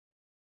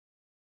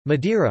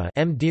Madeira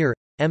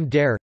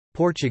Mdere,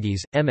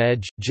 Portuguese,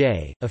 Medj,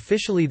 J,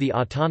 officially the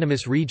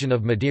Autonomous Region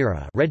of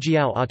Madeira,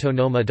 Região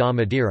Autónoma da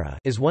Madeira,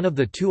 is one of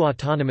the two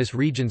autonomous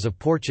regions of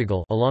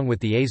Portugal along with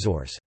the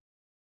Azores.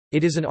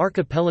 It is an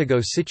archipelago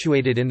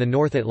situated in the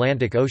North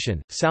Atlantic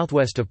Ocean,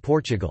 southwest of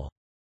Portugal.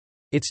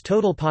 Its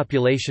total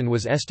population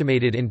was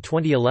estimated in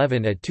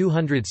 2011 at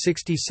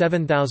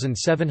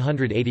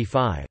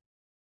 267,785.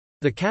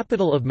 The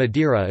capital of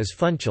Madeira is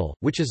Funchal,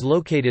 which is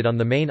located on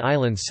the main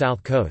island's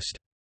south coast.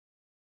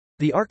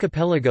 The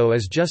archipelago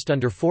is just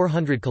under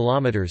 400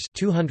 kilometers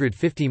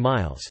 (250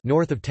 miles)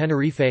 north of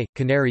Tenerife,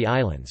 Canary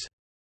Islands.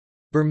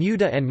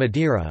 Bermuda and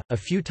Madeira, a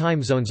few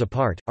time zones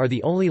apart, are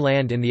the only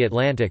land in the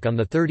Atlantic on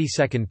the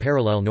 32nd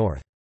parallel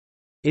north.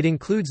 It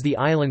includes the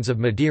islands of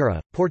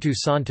Madeira, Porto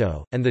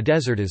Santo, and the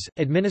Desertas,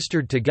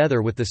 administered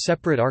together with the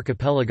separate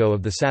archipelago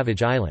of the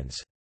Savage Islands.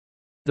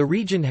 The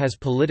region has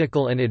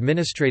political and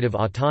administrative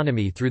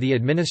autonomy through the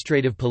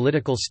administrative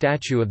political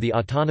statute of the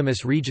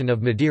Autonomous Region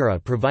of Madeira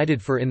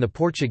provided for in the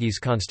Portuguese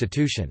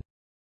constitution.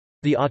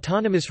 The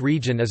autonomous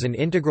region is an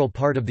integral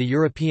part of the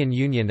European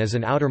Union as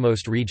an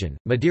outermost region.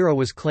 Madeira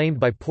was claimed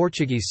by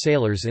Portuguese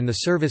sailors in the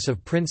service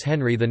of Prince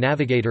Henry the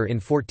Navigator in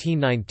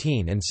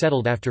 1419 and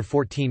settled after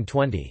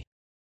 1420.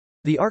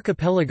 The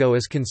archipelago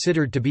is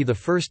considered to be the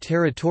first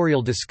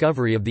territorial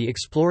discovery of the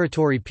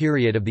exploratory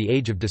period of the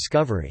Age of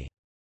Discovery.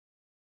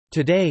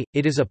 Today,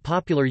 it is a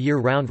popular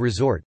year-round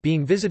resort,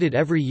 being visited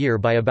every year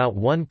by about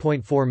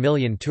 1.4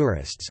 million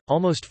tourists,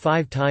 almost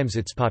 5 times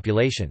its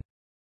population.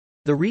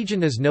 The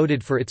region is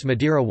noted for its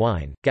Madeira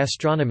wine,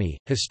 gastronomy,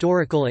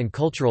 historical and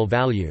cultural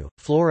value,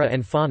 flora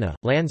and fauna,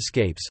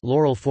 landscapes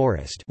laurel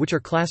forest which are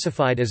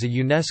classified as a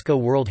UNESCO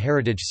World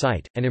Heritage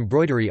Site, and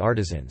embroidery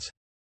artisans.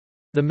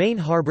 The main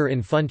harbour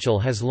in Funchal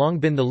has long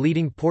been the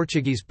leading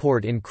Portuguese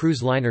port in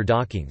cruise liner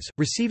dockings,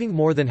 receiving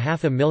more than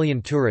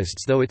 500,000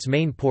 tourists, though its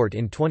main port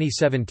in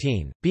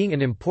 2017, being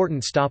an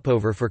important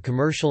stopover for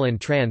commercial and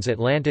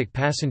trans-Atlantic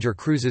passenger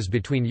cruises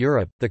between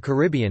Europe, the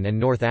Caribbean and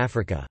North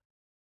Africa.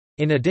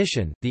 In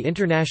addition, the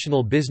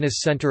International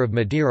Business Centre of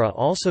Madeira,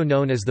 also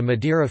known as the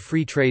Madeira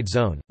Free Trade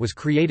Zone, was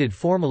created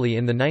formally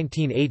in the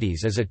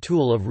 1980s as a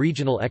tool of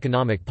regional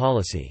economic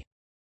policy.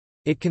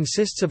 It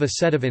consists of a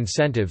set of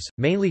incentives,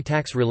 mainly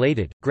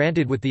tax-related,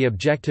 granted with the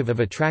objective of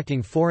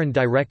attracting foreign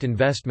direct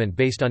investment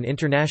based on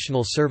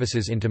international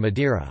services into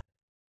Madeira.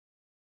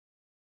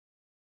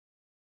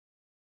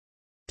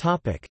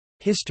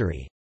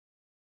 History.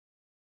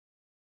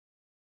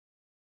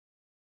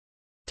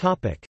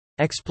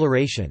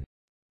 Exploration.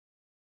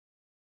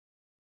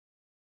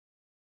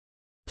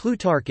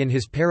 Plutarch in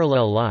his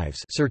Parallel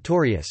Lives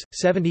Sertorius,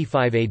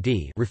 75 AD,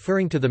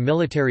 referring to the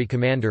military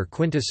commander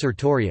Quintus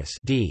Sertorius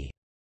d.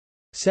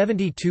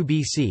 72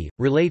 BC,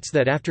 relates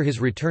that after his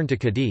return to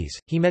Cadiz,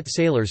 he met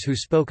sailors who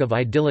spoke of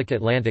idyllic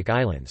Atlantic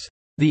islands.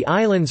 The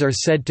islands are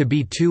said to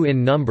be 2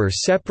 in number,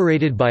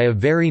 separated by a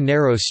very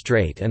narrow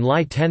strait, and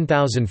lie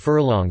 10,000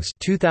 furlongs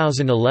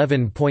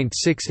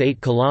 (2011.68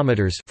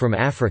 kilometers) from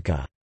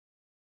Africa.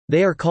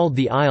 They are called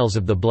the Isles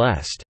of the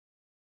Blessed.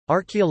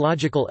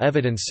 Archaeological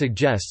evidence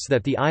suggests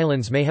that the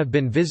islands may have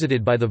been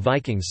visited by the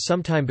Vikings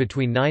sometime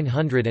between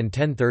 900 and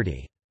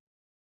 1030.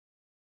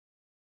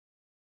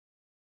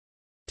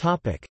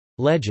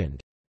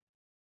 Legend.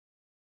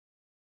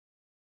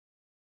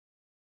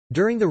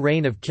 During the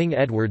reign of King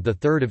Edward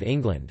III of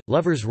England,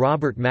 lovers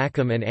Robert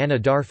Mackham and Anna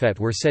Darfet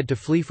were said to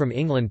flee from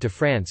England to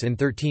France in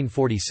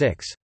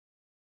 1346.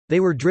 They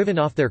were driven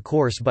off their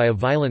course by a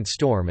violent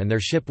storm and their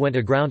ship went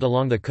aground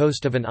along the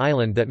coast of an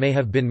island that may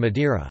have been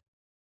Madeira.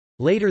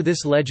 Later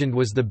this legend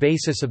was the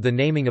basis of the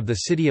naming of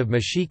the city of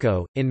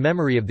Mexico, in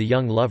memory of the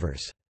young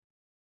lovers.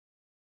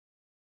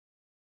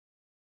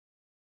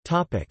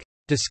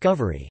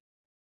 Discovery.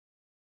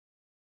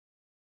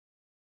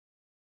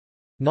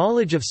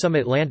 Knowledge of some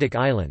Atlantic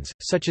islands,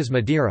 such as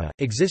Madeira,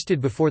 existed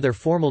before their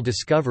formal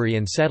discovery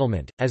and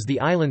settlement, as the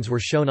islands were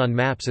shown on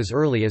maps as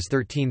early as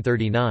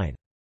 1339.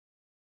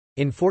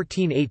 In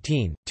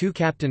 1418, 2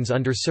 captains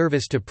under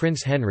service to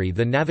Prince Henry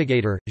the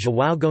Navigator,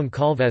 João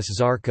Goncalves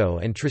Zarco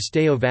and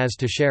Tristão Vaz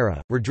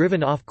Teixeira, were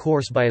driven off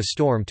course by a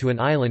storm to an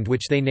island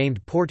which they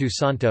named Porto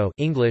Santo,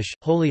 English,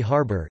 Holy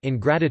Harbour, in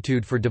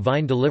gratitude for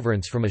divine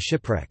deliverance from a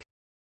shipwreck.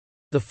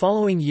 The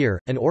following year,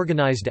 an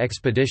organized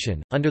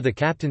expedition, under the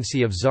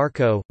captaincy of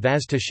Zarco,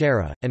 Vaz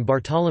Teixeira, and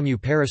Bartolomeu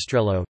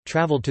Perestrello,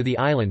 traveled to the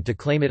island to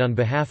claim it on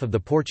behalf of the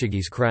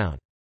Portuguese crown.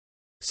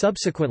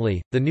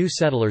 Subsequently, the new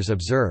settlers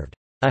observed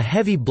a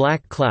heavy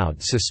black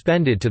cloud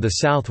suspended to the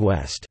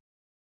southwest.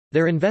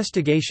 Their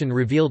investigation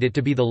revealed it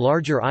to be the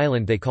larger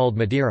island they called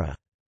Madeira.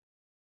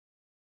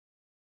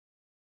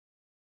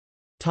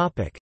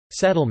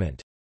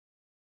 Settlement.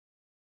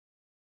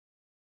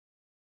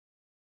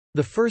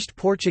 The first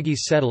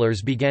Portuguese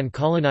settlers began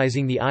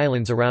colonizing the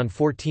islands around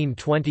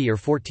 1420 or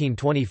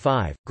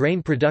 1425.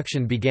 Grain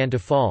production began to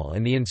fall,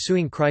 and the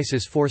ensuing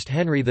crisis forced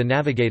Henry the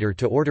Navigator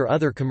to order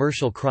other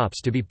commercial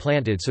crops to be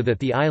planted so that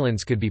the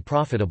islands could be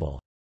profitable.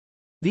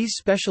 These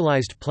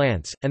specialized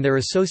plants, and their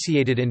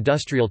associated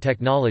industrial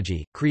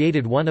technology,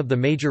 created one of the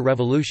major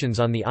revolutions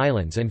on the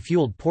islands and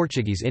fueled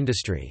Portuguese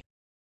industry.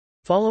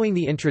 Following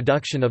the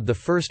introduction of the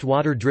first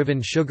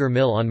water-driven sugar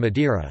mill on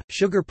Madeira,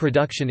 sugar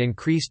production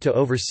increased to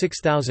over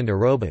 6,000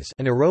 arrobas.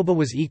 An arroba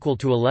was equal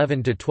to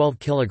 11 to 12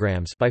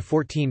 kilograms by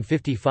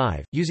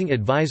 1455. Using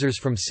advisors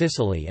from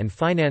Sicily and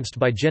financed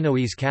by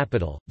Genoese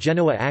capital,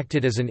 Genoa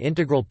acted as an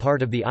integral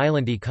part of the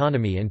island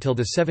economy until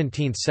the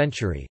 17th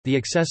century. The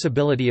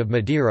accessibility of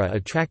Madeira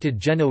attracted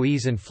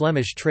Genoese and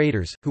Flemish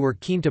traders, who were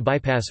keen to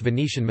bypass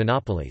Venetian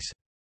monopolies.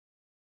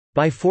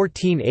 By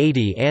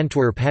 1480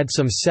 Antwerp had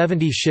some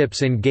 70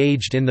 ships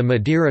engaged in the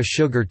Madeira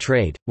sugar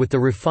trade, with the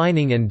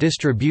refining and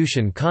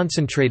distribution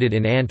concentrated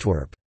in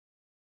Antwerp.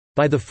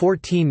 By the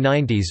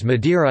 1490s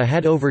Madeira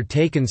had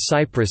overtaken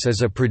Cyprus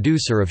as a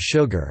producer of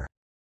sugar.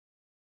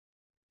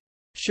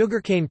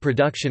 Sugarcane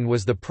production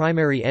was the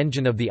primary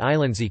engine of the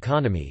island's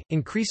economy,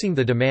 increasing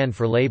the demand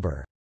for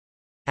labor.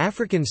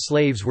 African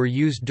slaves were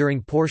used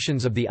during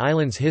portions of the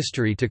island's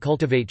history to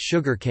cultivate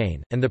sugar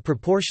cane, and the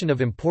proportion of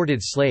imported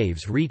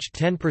slaves reached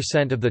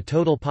 10% of the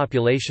total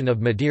population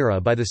of Madeira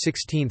by the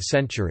 16th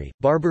century.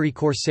 Barbary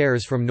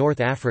corsairs from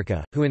North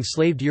Africa, who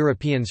enslaved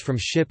Europeans from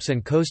ships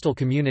and coastal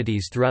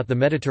communities throughout the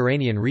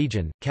Mediterranean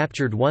region,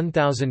 captured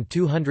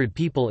 1,200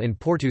 people in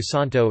Porto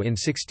Santo in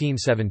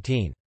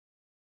 1617.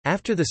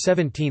 After the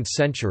 17th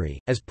century,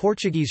 as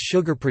Portuguese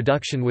sugar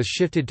production was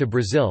shifted to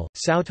Brazil,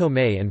 São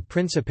Tomé and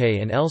Príncipe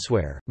and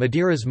elsewhere,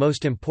 Madeira's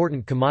most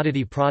important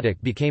commodity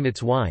product became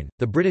its wine.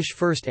 The British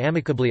first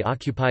amicably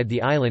occupied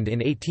the island in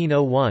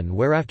 1801,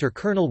 whereafter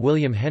Colonel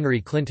William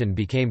Henry Clinton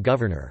became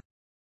governor.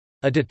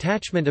 A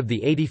detachment of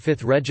the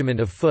 85th Regiment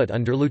of Foot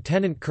under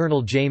Lieutenant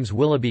Colonel James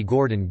Willoughby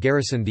Gordon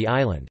garrisoned the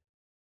island.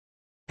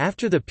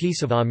 After the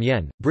Peace of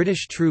Amiens,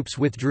 British troops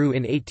withdrew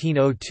in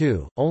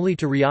 1802, only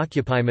to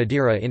reoccupy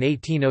Madeira in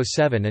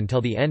 1807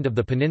 until the end of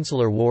the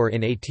Peninsular War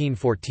in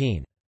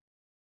 1814.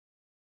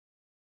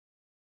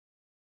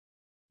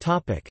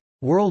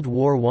 World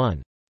War I.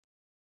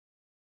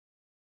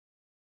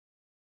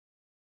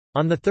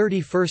 On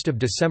 31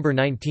 December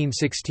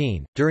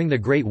 1916, during the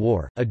Great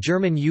War, a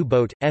German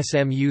U-boat,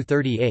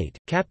 SMU-38,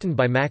 captained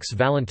by Max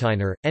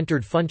Valentiner,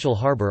 entered Funchal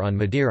harbour on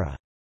Madeira.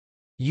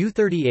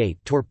 U-38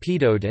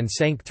 torpedoed and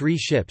sank 3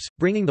 ships,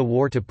 bringing the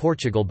war to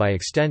Portugal by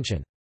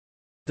extension.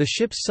 The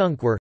ships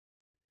sunk were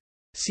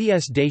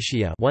CS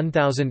Dacia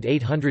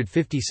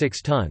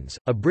 1,856 tons,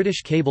 a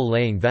British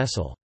cable-laying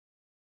vessel.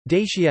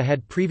 Dacia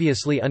had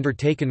previously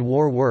undertaken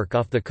war work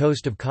off the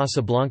coast of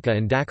Casablanca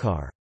and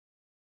Dakar.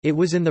 It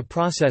was in the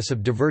process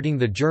of diverting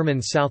the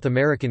German South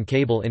American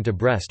cable into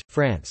Brest,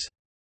 France.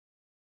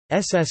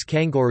 SS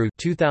Kangaroo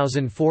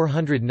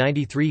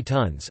 2,493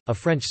 tons, a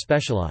French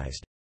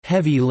specialized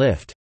heavy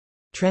lift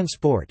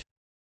transport.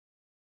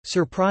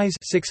 Surprise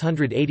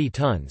 680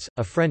 tons,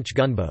 a French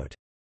gunboat.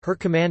 Her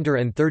commander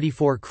and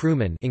 34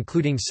 crewmen,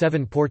 including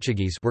 7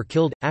 Portuguese, were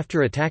killed.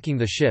 After attacking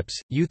the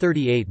ships,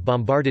 U-38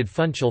 bombarded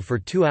Funchal for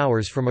 2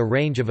 hours from a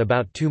range of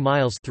about 2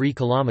 miles 3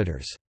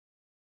 kilometers.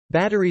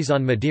 Batteries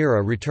on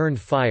Madeira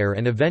returned fire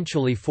and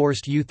eventually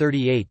forced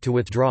U-38 to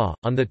withdraw.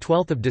 On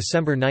 12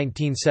 December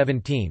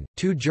 1917,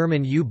 2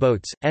 German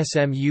U-boats,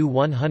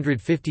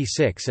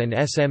 SMU-156 and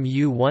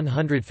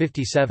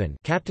SMU-157,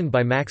 captained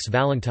by Max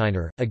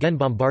Valentiner, again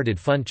bombarded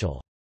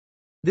Funchal.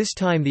 This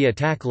time the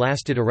attack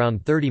lasted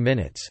around 30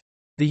 minutes.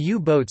 The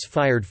U-boats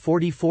fired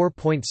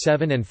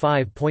 44.7 and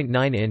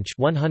 5.9-inch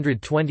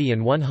 (120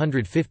 and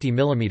 150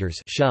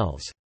 mm)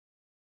 shells.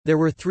 There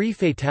were 3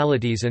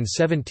 fatalities and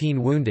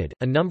 17 wounded.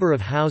 A number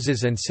of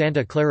houses and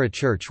Santa Clara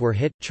Church were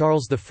hit.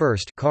 Charles I,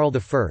 Karl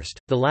I,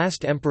 the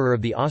last emperor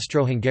of the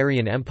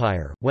Austro-Hungarian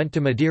Empire, went to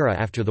Madeira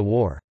after the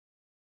war.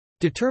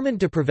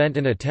 Determined to prevent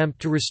an attempt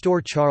to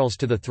restore Charles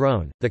to the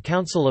throne, the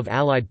Council of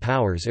Allied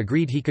Powers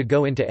agreed he could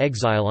go into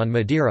exile on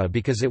Madeira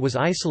because it was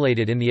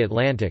isolated in the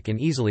Atlantic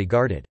and easily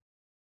guarded.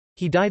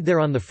 He died there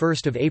on 1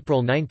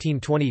 April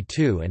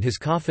 1922 and his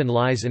coffin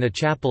lies in a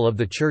chapel of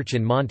the church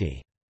in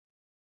Monte.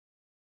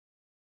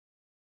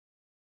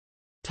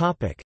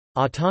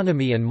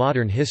 Autonomy and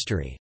modern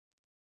history.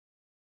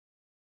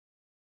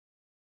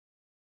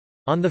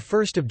 On 1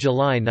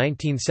 July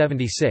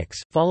 1976,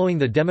 following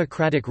the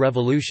Democratic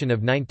Revolution of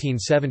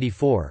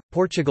 1974,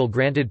 Portugal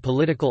granted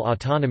political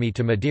autonomy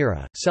to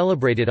Madeira,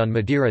 celebrated on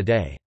Madeira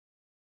Day.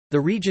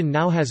 The region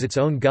now has its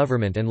own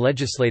government and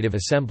legislative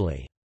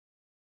assembly.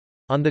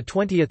 On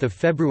 20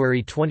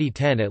 February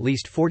 2010 at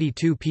least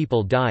 42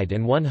 people died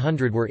and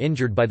 100 were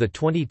injured by the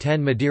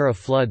 2010 Madeira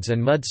floods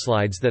and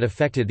mudslides that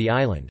affected the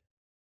island.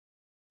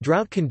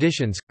 Drought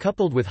conditions,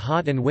 coupled with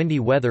hot and windy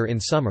weather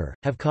in summer,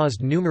 have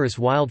caused numerous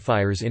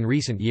wildfires in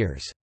recent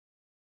years.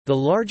 The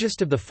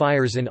largest of the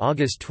fires in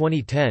August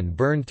 2010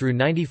 burned through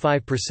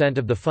 95%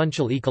 of the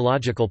Funchal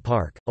Ecological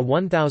Park, a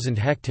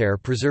 1,000-hectare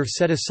preserve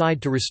set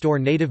aside to restore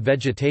native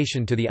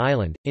vegetation to the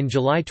island. In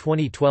July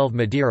 2012,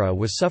 Madeira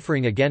was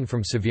suffering again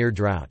from severe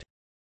drought.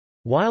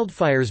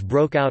 Wildfires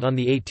broke out on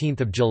 18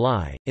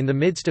 July, in the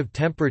midst of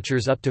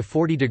temperatures up to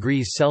 40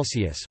 degrees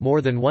Celsius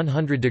 (more than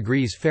 100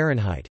 degrees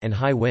Fahrenheit) and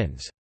high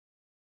winds.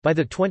 By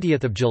 20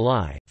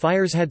 July,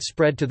 fires had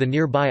spread to the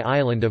nearby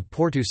island of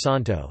Porto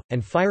Santo,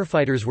 and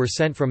firefighters were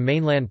sent from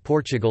mainland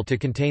Portugal to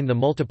contain the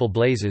multiple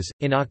blazes.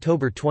 In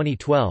October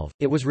 2012,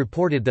 it was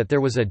reported that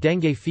there was a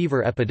dengue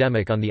fever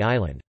epidemic on the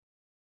island.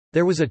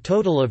 There was a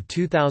total of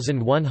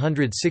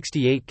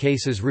 2,168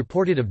 cases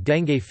reported of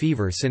dengue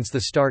fever since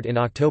the start in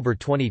October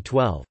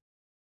 2012.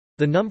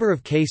 The number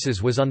of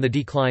cases was on the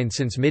decline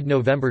since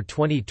mid-November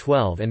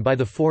 2012, and by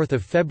 4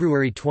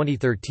 February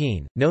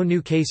 2013, no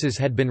new cases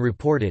had been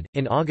reported.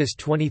 In August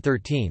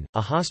 2013,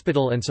 a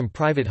hospital and some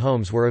private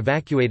homes were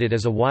evacuated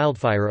as a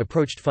wildfire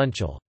approached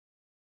Funchal.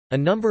 A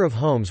number of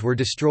homes were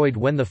destroyed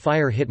when the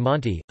fire hit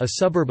Monte, a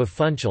suburb of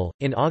Funchal.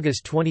 In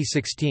August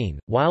 2016,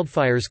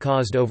 wildfires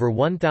caused over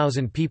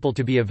 1,000 people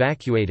to be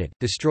evacuated,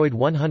 destroyed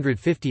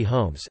 150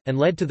 homes, and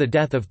led to the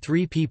death of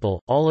 3 people,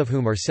 all of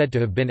whom are said to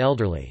have been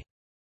elderly.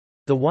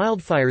 The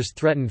wildfires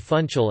threatened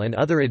Funchal and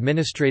other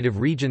administrative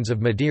regions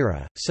of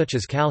Madeira, such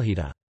as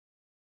Calheta.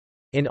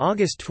 In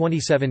August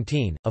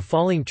 2017, a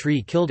falling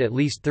tree killed at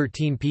least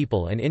 13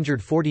 people and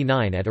injured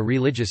 49 at a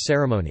religious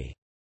ceremony.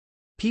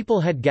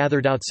 People had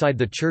gathered outside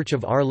the Church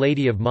of Our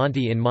Lady of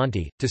Monte in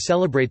Monte, to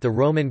celebrate the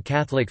Roman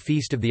Catholic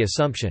Feast of the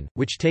Assumption,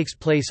 which takes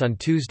place on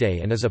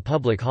Tuesday and is a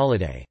public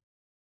holiday.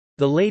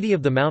 The Lady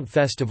of the Mount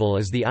Festival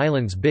is the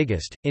island's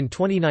biggest. In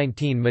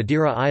 2019,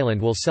 Madeira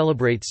Island will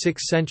celebrate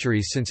 6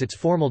 centuries since its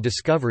formal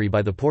discovery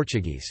by the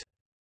Portuguese.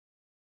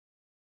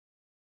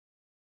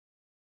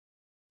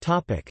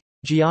 Topic: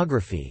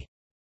 Geography.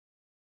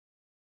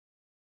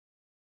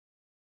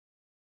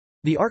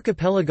 The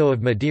archipelago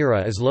of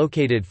Madeira is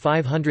located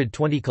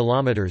 520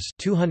 kilometers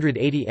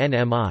 (280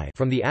 nmi)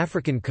 from the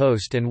African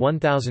coast and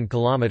 1000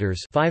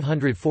 kilometers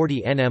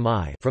 (540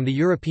 nmi) from the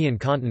European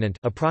continent,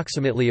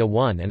 approximately a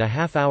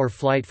 1.5 hour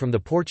flight from the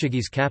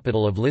Portuguese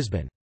capital of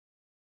Lisbon.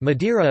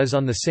 Madeira is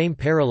on the same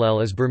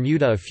parallel as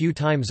Bermuda, a few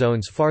time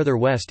zones farther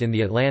west in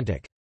the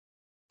Atlantic.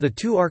 The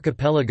two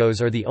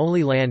archipelagos are the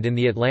only land in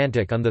the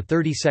Atlantic on the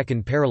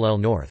 32nd parallel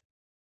north.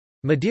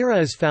 Madeira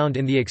is found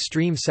in the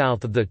extreme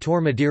south of the Torre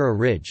Madeira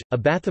Ridge, a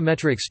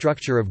bathymetric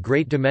structure of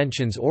great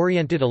dimensions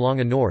oriented along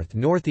a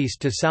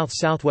north-northeast to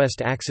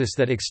south-southwest axis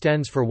that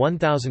extends for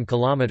 1,000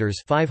 km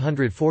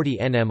 (540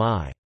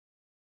 nmi).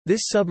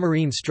 This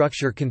submarine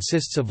structure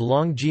consists of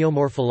long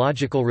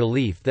geomorphological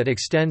relief that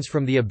extends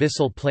from the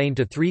abyssal plain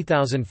to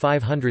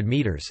 3,500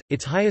 meters.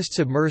 Its highest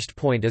submersed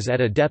point is at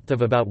a depth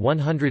of about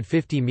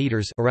 150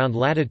 meters, around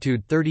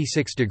latitude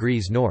 36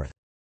 degrees north.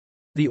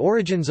 The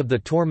origins of the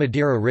Torre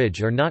Madeira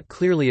Ridge are not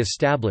clearly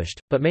established,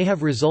 but may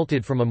have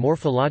resulted from a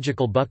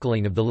morphological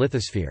buckling of the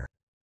lithosphere.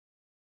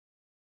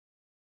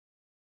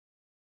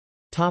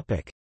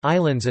 Topic: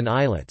 Islands and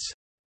islets.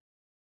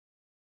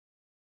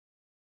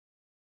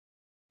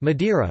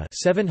 Madeira,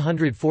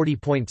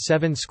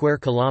 740.7 square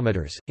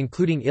kilometers,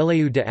 including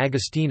Ilhéu de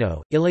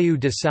Agostinho, Ilhéu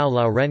de São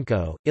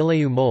Lourenço,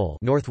 Ilhéu Mole,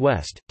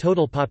 northwest.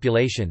 Total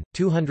population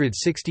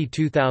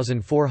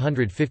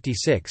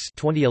 262,456,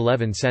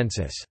 2011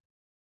 census.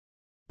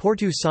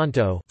 Porto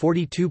Santo,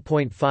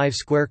 42.5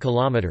 square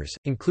kilometers,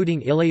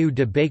 including Ilhéu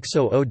de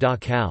Baixo o da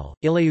Cal,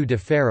 Ilhéu de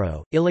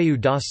Faro, Ilhéu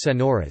das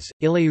Cenouras,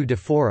 Ilhéu de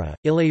Fora,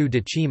 Ilhéu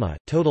de Cima.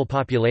 Total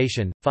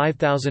population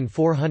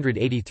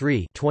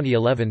 5,483,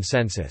 2011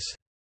 census.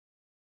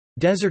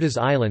 Desertas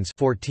Islands,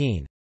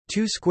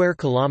 14.2 square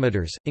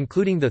kilometers,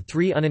 including the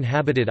 3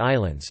 uninhabited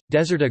islands: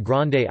 Deserta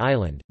Grande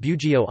Island,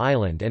 Bugio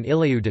Island, and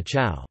Ilhéu de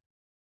Chao.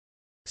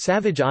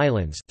 Savage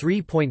Islands,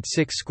 3.6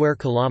 square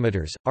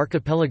kilometers,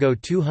 archipelago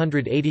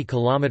 280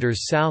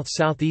 kilometers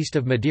south-southeast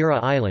of Madeira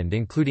Island,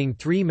 including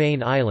 3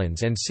 main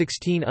islands and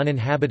 16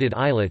 uninhabited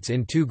islets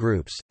in 2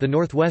 groups. The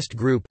northwest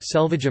group,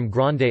 Selvagem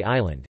Grande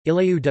Island,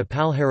 Ilhéu de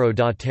Palheiro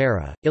da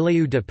Terra,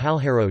 Ilhéu de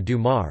Palheiro do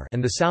Mar,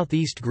 and the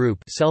southeast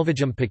group,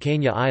 Selvagem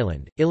Pequena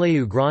Island,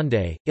 Ilhéu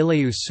Grande,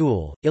 Ilhéu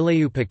Sul,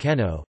 Ilhéu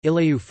Pequeno,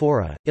 Ilhéu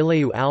Fora,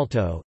 Ilhéu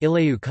Alto,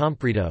 Ilhéu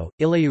Comprido,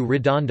 Ilhéu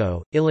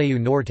Redondo, Ilhéu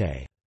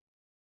Norte.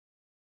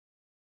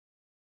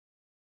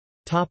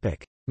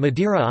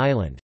 Madeira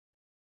Island.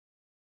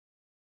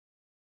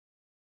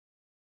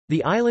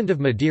 The island of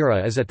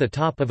Madeira is at the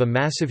top of a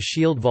massive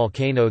shield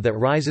volcano that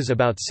rises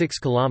about 6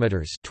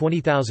 kilometers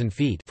 (20,000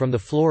 feet) from the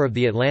floor of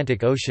the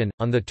Atlantic Ocean,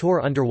 on the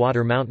Torre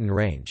underwater mountain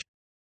range.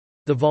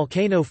 The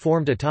volcano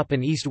formed atop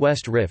an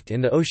east-west rift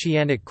in the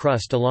oceanic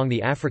crust along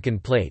the African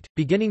plate,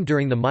 beginning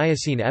during the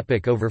Miocene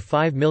epoch over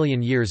 5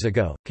 million years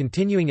ago,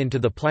 continuing into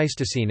the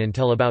Pleistocene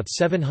until about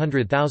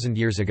 700,000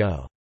 years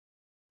ago.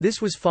 This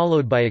was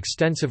followed by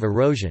extensive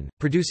erosion,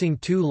 producing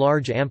 2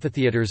 large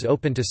amphitheaters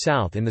open to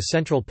south in the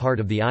central part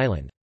of the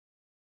island.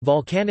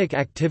 Volcanic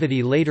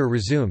activity later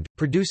resumed,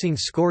 producing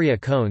scoria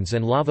cones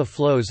and lava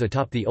flows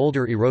atop the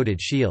older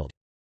eroded shield.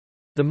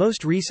 The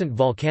most recent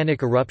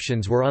volcanic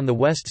eruptions were on the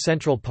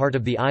west-central part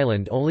of the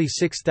island only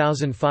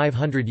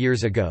 6,500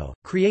 years ago,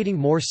 creating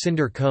more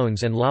cinder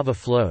cones and lava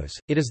flows.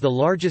 It is the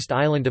largest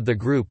island of the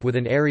group with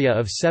an area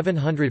of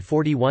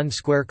 741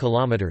 square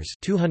kilometers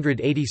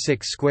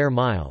 (286 square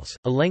miles),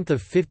 a length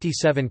of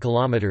 57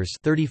 kilometers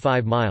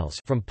 (35 miles)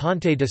 from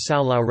Ponte de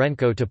São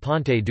Lourenço to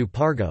Ponte do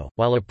Pargo,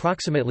 while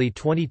approximately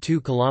 22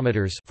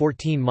 kilometers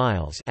 (14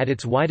 miles) at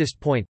its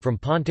widest point from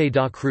Ponte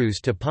da Cruz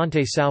to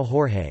Ponte São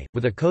Jorge,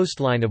 with a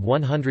coastline of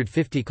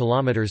 150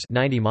 kilometers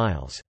 (90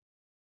 miles).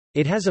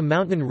 It has a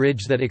mountain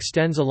ridge that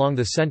extends along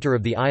the center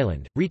of the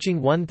island,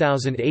 reaching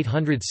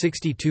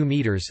 1,862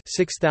 meters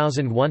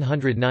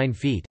 (6,109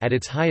 feet) at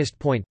its highest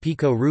point,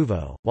 Pico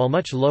Ruvo, while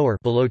much lower,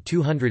 below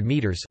 200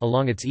 meters,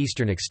 along its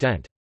eastern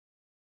extent.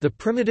 The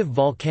primitive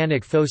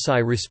volcanic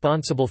foci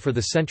responsible for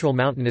the central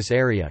mountainous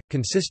area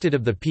consisted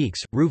of the peaks: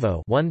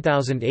 Ruvo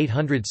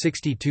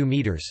 1,862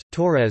 meters,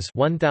 Torres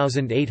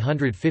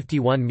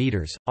 1,851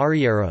 meters,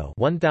 Arriero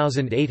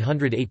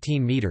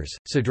 1,818 meters,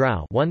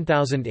 Cedrao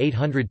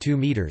 1,802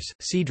 meters,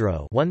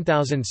 Cedro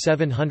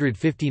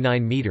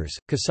 1,759 meters,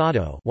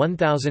 Casado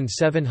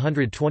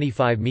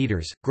 1,725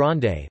 meters,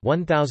 Grande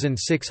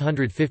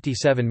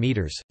 1,657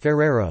 meters,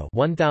 Ferrero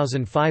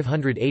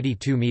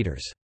 1,582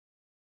 meters.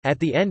 At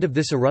the end of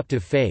this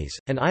eruptive phase,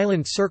 an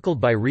island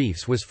circled by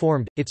reefs was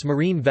formed. Its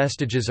marine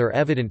vestiges are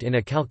evident in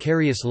a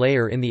calcareous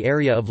layer in the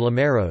area of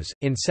Lameros,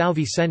 in São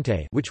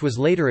Vicente, which was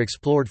later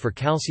explored for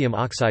calcium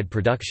oxide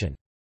production.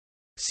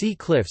 Sea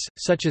cliffs,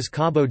 such as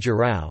Cabo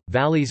Geral,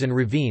 valleys and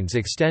ravines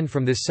extend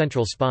from this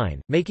central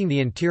spine, making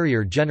the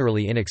interior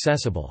generally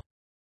inaccessible.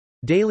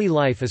 Daily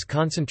life is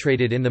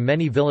concentrated in the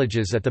many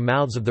villages at the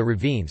mouths of the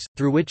ravines,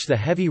 through which the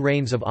heavy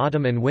rains of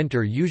autumn and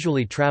winter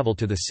usually travel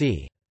to the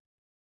sea.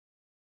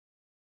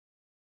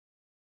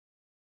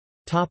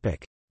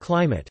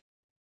 Climate.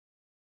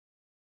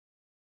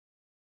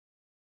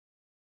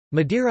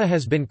 Madeira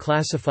has been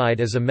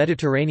classified as a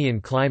Mediterranean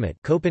climate,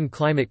 Köppen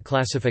climate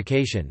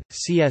classification,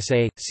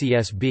 CSA,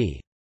 CSB.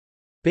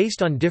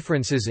 Based on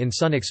differences in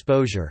sun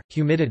exposure,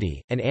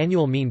 humidity, and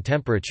annual mean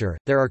temperature,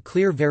 there are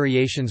clear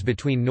variations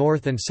between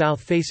north and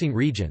south-facing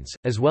regions,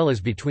 as well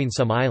as between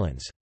some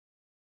islands.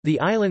 The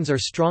islands are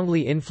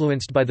strongly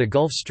influenced by the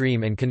Gulf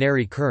Stream and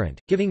Canary Current,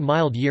 giving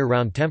mild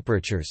year-round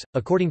temperatures.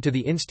 According to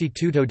the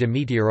Instituto de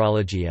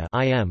Meteorologia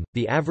 (IM),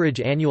 the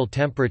average annual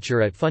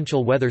temperature at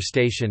Funchal Weather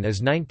Station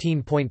is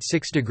 19.6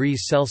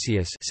 degrees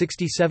Celsius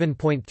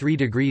 (67.3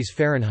 degrees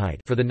Fahrenheit)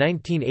 for the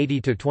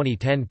 1980 to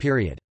 2010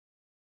 period.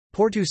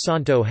 Porto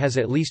Santo has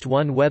at least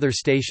one weather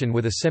station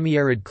with a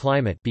semi-arid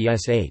climate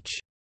 (BSH).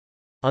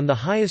 On the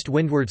highest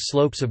windward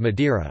slopes of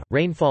Madeira,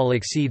 rainfall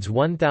exceeds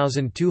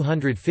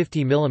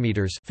 1,250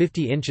 mm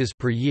 50 inches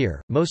per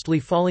year, mostly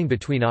falling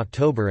between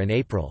October and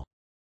April.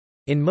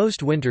 In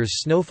most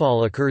winters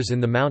snowfall occurs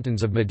in the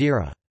mountains of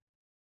Madeira.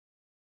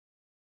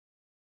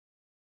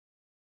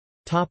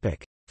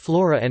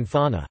 Flora and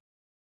fauna.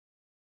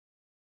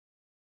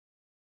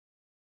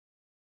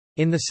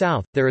 In the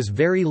south, there is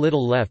very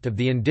little left of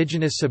the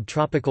indigenous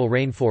subtropical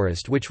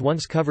rainforest which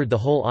once covered the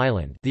whole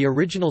island. The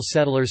original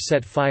settlers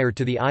set fire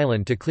to the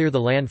island to clear the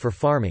land for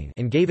farming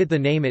and gave it the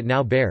name it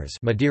now bears.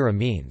 Madeira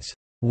means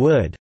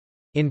wood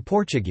in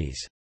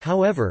Portuguese.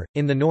 However,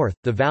 in the north,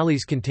 the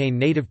valleys contain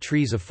native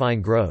trees of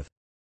fine growth.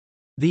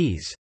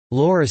 These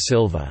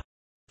laurisilva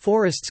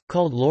forests,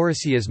 called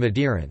Lauriceas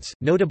madeirans,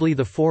 notably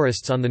the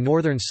forests on the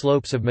northern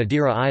slopes of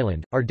Madeira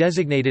Island, are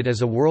designated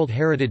as a World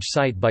Heritage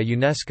Site by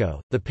UNESCO.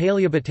 The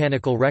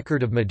Paleobotanical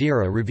Record of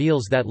Madeira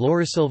reveals that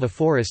Laurisilva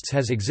forests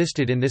has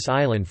existed in this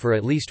island for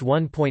at least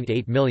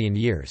 1.8 million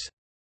years.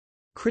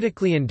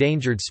 Critically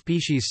endangered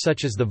species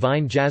such as the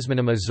vine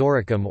Jasminum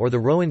azoricum or the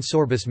rowan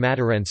Sorbus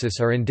madeirensis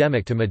are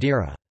endemic to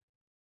Madeira.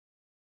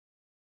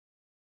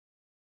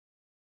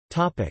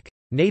 Topic: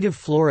 Native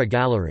Flora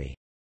Gallery.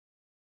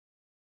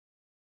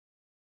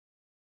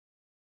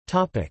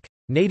 Topic: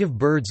 Native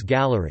Birds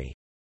Gallery.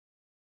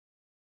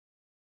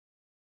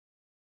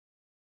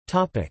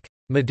 Topic: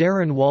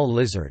 Madeiran wall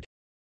lizard.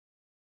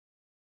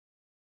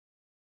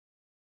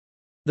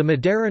 The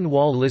Madeiran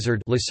wall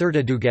lizard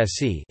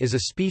is a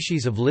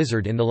species of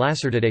lizard in the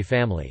Lacertidae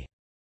family.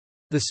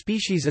 The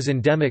species is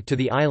endemic to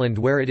the island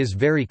where it is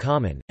very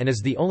common, and is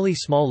the only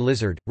small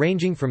lizard,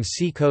 ranging from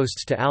sea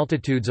coasts to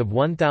altitudes of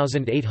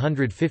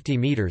 1,850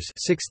 meters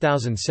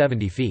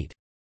 (6,070 feet).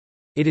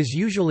 It is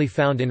usually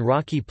found in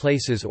rocky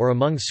places or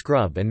among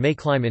scrub and may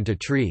climb into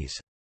trees.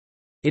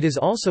 It is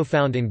also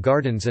found in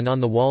gardens and on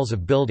the walls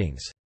of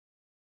buildings.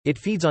 It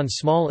feeds on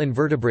small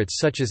invertebrates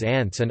such as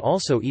ants and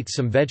also eats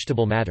some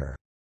vegetable matter.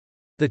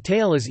 The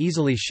tail is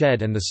easily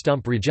shed and the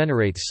stump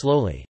regenerates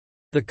slowly.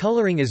 The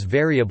coloring is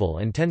variable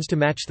and tends to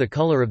match the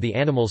color of the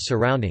animal's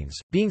surroundings,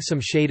 being some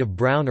shade of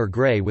brown or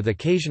gray with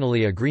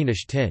occasionally a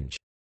greenish tinge.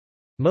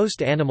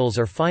 Most animals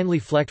are finely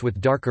flecked with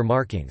darker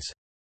markings.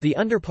 The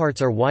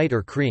underparts are white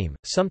or cream,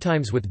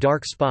 sometimes with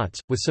dark spots,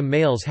 with some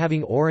males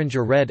having orange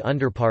or red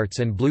underparts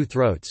and blue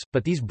throats,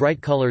 but these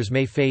bright colors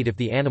may fade if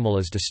the animal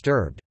is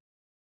disturbed.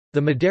 The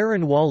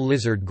Madeiran wall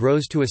lizard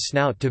grows to a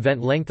snout to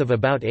vent length of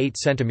about 8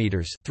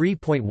 cm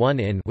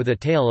 (3.1 in) with a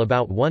tail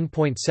about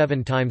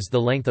 1.7 times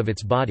the length of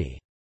its body.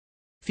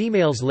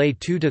 Females lay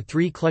 2 to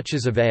 3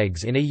 clutches of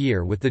eggs in a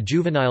year, with the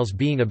juveniles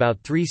being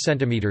about 3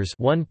 cm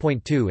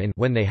 (1.2 in)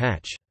 when they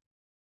hatch.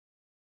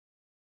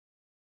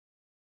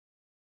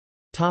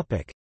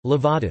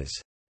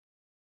 Levadas.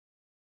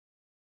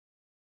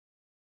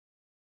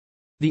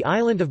 The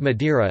island of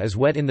Madeira is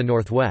wet in the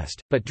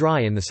northwest, but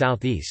dry in the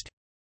southeast.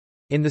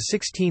 In the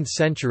 16th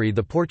century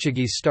the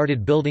Portuguese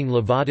started building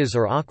levadas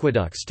or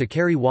aqueducts to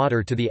carry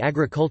water to the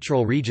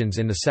agricultural regions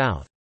in the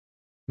south.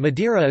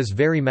 Madeira is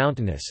very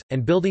mountainous,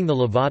 and building the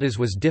levadas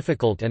was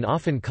difficult and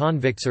often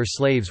convicts or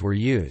slaves were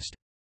used.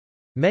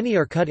 Many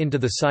are cut into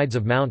the sides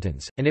of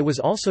mountains, and it was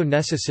also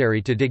necessary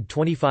to dig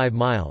 25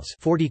 miles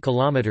 40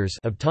 kilometers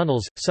of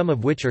tunnels, some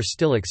of which are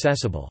still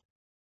accessible.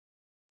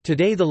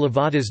 Today the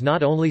levadas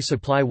not only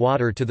supply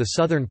water to the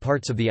southern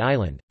parts of the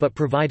island, but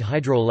provide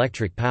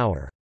hydroelectric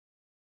power.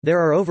 There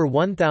are over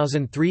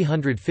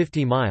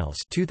 1,350 miles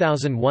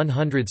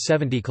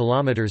 2,170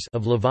 kilometers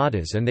of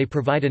levadas, and they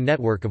provide a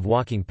network of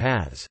walking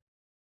paths.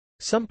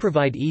 Some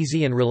provide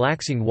easy and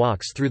relaxing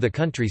walks through the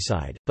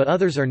countryside, but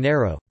others are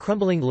narrow,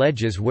 crumbling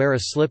ledges where a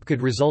slip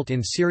could result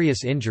in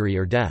serious injury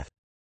or death.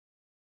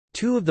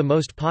 Two of the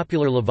most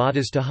popular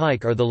levadas to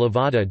hike are the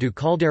Levada do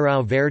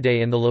Caldeirão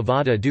Verde and the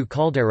Levada do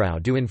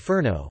Caldeirão do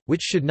Inferno,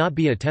 which should not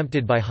be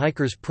attempted by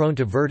hikers prone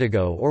to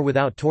vertigo or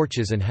without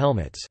torches and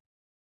helmets.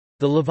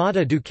 The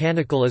Levada do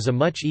Canacal is a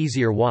much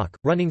easier walk,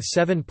 running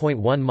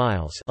 7.1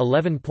 miles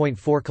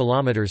 (11.4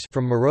 kilometers)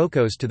 from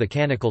Marrocos to the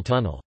Canacal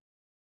Tunnel.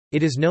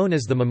 It is known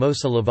as the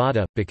Mimosa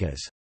Levada,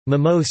 because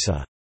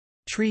mimosa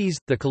trees,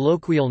 the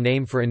colloquial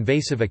name for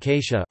invasive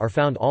acacia, are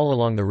found all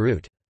along the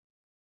route.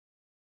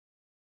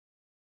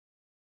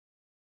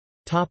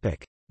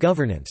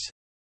 Governance.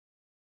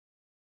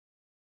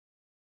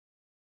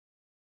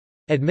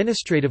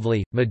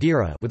 Administratively,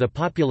 Madeira, with a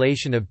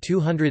population of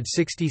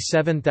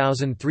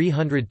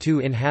 267,302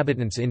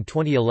 inhabitants in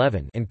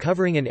 2011 and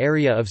covering an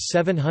area of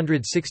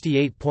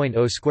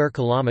 768.0 square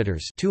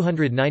kilometers,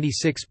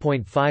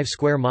 296.5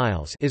 square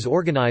miles, is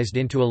organized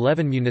into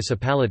 11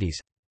 municipalities.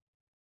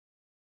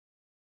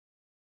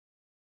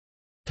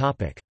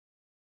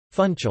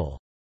 Funchal.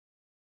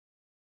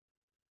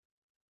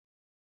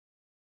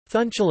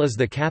 Funchal is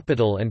the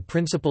capital and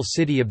principal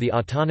city of the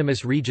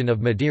autonomous region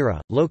of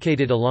Madeira,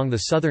 located along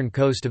the southern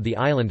coast of the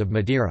island of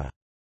Madeira.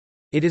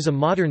 It is a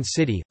modern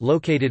city,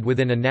 located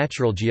within a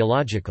natural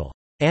geological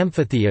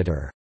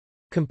amphitheatre,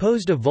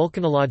 composed of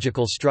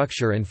volcanological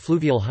structure and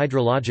fluvial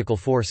hydrological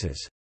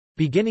forces.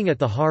 Beginning at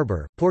the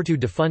harbour, Porto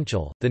de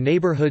Funchal, the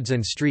neighbourhoods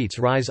and streets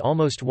rise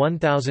almost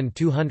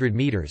 1,200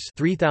 metres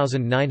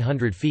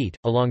 (3,900 feet),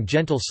 along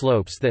gentle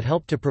slopes that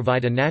help to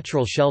provide a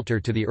natural shelter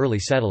to the early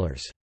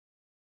settlers.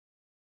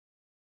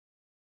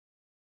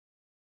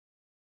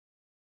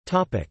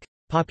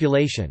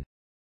 Population.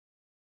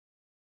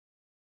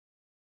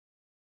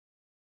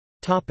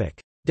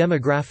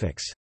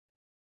 Demographics.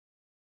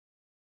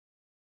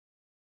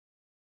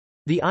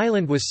 The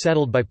island was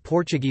settled by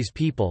Portuguese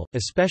people,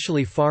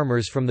 especially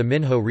farmers from the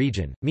Minho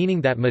region,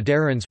 meaning that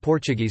Madeirans,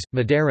 Portuguese,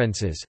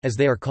 Madeirenses, as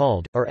they are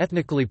called, are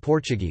ethnically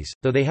Portuguese,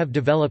 though they have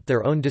developed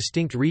their own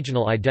distinct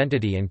regional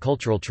identity and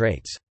cultural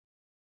traits.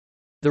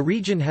 The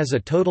region has a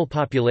total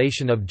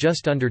population of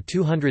just under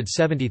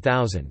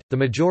 270,000, the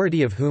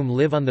majority of whom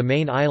live on the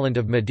main island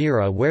of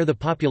Madeira, where the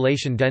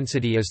population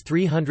density is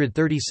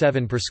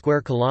 337 per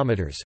square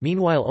kilometers.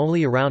 Meanwhile,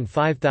 only around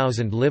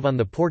 5,000 live on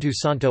the Porto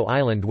Santo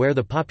island, where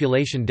the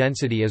population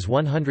density is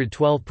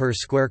 112 per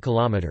square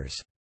kilometers.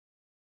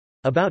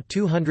 About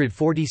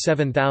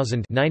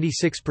 247,000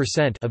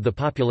 (96%) of the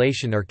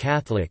population are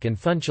Catholic, and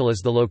Funchal is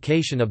the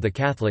location of the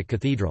Catholic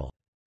cathedral.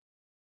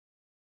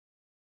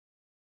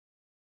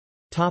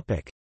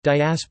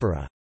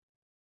 Diaspora.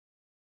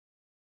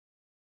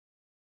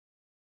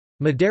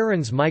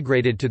 Madeirans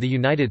migrated to the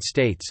United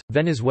States,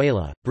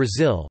 Venezuela,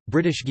 Brazil,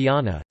 British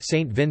Guiana,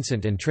 St.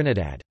 Vincent and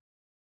Trinidad.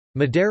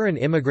 Madeiran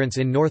immigrants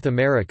in North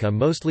America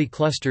mostly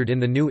clustered in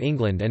the New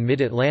England and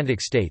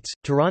Mid-Atlantic states,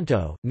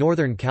 Toronto,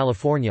 Northern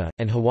California,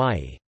 and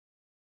Hawaii.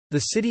 The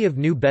city of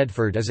New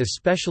Bedford is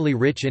especially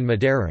rich in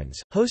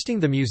Madeirans, hosting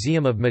the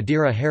Museum of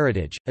Madeira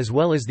Heritage, as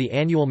well as the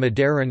annual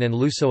Madeiran and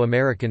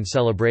Luso-American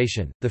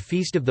celebration, the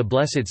Feast of the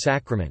Blessed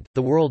Sacrament,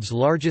 the world's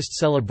largest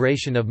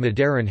celebration of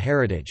Madeiran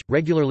heritage,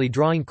 regularly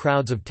drawing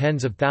crowds of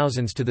tens of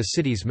thousands to the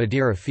city's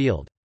Madeira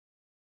field.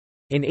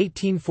 In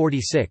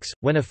 1846,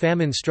 when a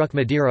famine struck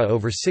Madeira,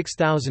 over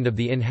 6,000 of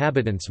the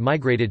inhabitants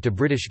migrated to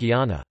British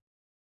Guiana.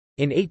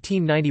 In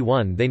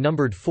 1891 they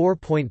numbered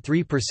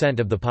 4.3%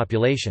 of the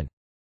population.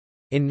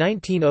 In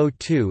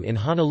 1902 in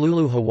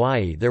Honolulu,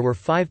 Hawaii there were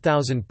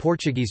 5,000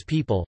 Portuguese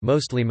people,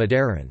 mostly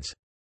Madeirans.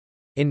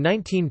 In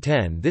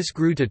 1910 this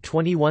grew to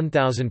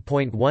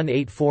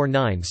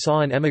 21,000.1849, saw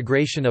an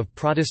emigration of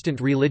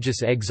Protestant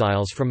religious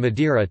exiles from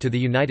Madeira to the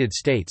United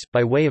States,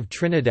 by way of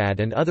Trinidad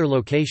and other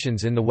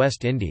locations in the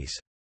West Indies.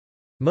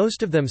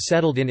 Most of them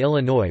settled in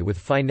Illinois with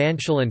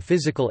financial and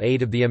physical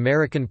aid of the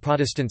American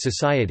Protestant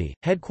Society,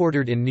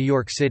 headquartered in New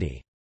York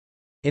City.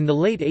 In the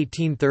late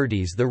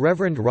 1830s the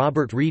Reverend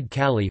Robert Reed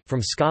Calley,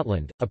 from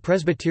Scotland, a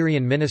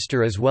Presbyterian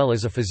minister as well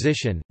as a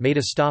physician, made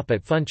a stop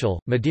at Funchal,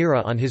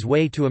 Madeira on his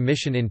way to a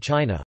mission in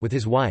China, with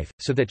his wife,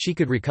 so that she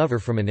could recover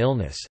from an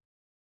illness.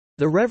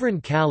 The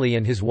Reverend Calley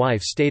and his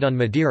wife stayed on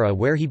Madeira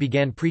where he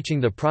began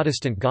preaching the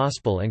Protestant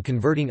gospel and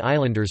converting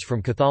islanders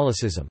from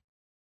Catholicism.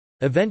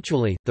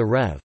 Eventually, the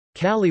Rev.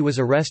 Calley was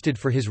arrested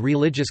for his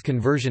religious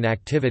conversion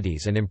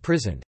activities and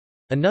imprisoned.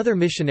 Another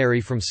missionary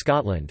from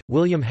Scotland,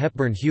 William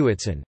Hepburn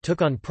Hewitson,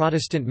 took on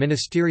Protestant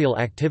ministerial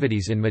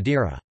activities in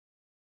Madeira.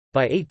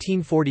 By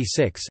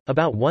 1846,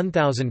 about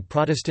 1,000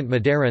 Protestant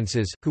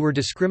Madeirenses, who were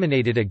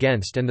discriminated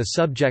against and the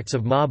subjects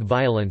of mob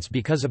violence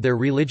because of their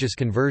religious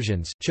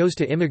conversions, chose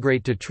to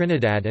immigrate to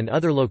Trinidad and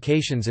other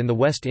locations in the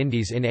West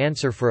Indies in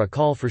answer for a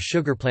call for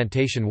sugar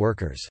plantation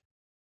workers.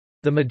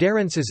 The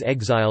Madeirenses'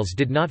 exiles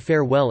did not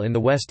fare well in the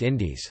West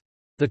Indies.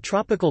 The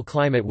tropical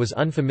climate was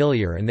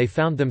unfamiliar and they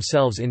found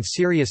themselves in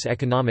serious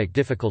economic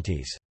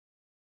difficulties.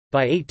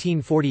 By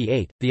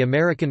 1848, the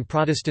American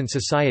Protestant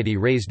Society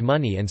raised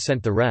money and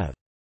sent the Rev.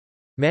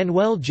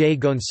 Manuel J.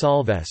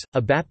 Gonçalves,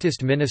 a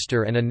Baptist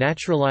minister and a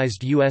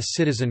naturalized U.S.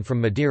 citizen from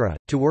Madeira,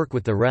 to work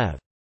with the Rev.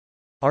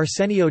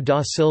 Arsenio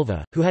da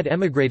Silva, who had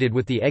emigrated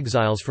with the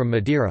exiles from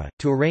Madeira,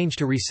 to arrange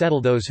to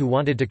resettle those who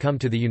wanted to come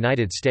to the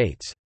United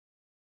States.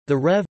 The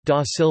Rev.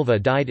 da Silva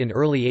died in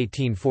early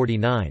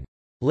 1849.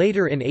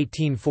 Later in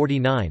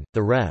 1849,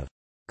 the Rev.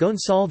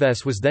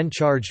 Gonçalves was then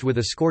charged with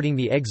escorting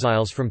the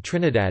exiles from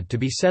Trinidad to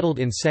be settled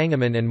in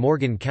Sangamon and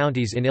Morgan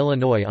counties in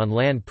Illinois on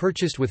land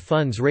purchased with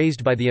funds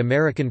raised by the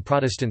American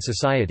Protestant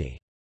Society.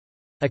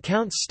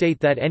 Accounts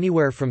state that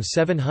anywhere from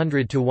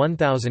 700 to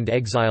 1,000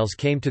 exiles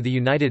came to the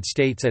United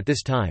States at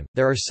this time.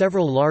 There are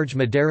several large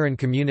Madeiran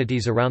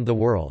communities around the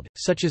world,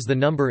 such as the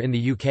number in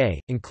the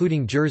UK,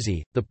 including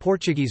Jersey. The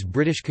Portuguese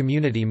British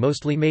community,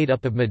 mostly made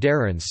up of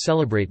Madeirans,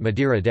 celebrate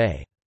Madeira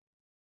Day.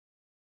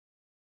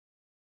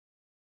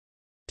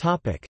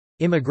 Topic: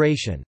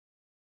 Immigration.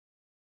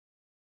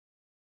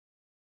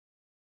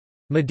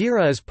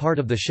 Madeira is part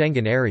of the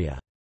Schengen area.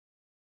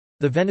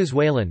 The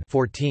Venezuelan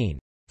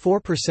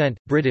 14.4%,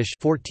 British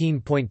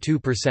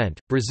 14.2%,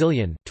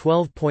 Brazilian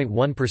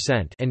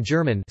 12.1%, and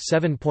German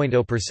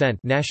 7.0%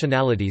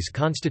 nationalities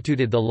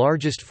constituted the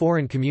largest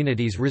foreign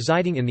communities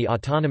residing in the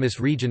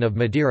autonomous region of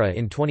Madeira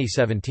in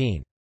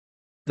 2017.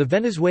 The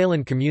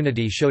Venezuelan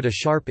community showed a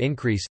sharp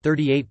increase,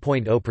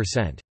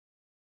 38.0%.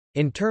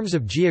 In terms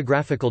of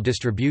geographical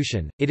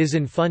distribution, it is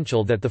in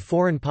Funchal that the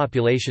foreign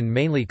population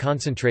mainly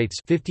concentrates,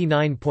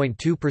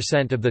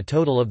 59.2% of the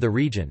total of the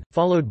region,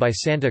 followed by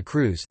Santa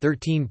Cruz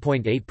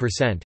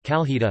 13.8%,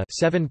 Calheta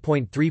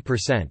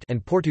 7.3%,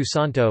 and Porto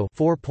Santo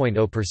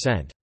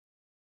 4.0%.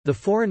 The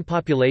foreign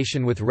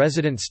population with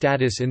resident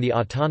status in the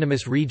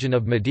autonomous region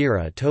of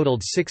Madeira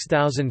totaled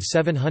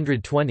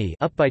 6,720,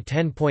 up by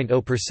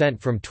 10.0%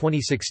 from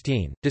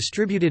 2016,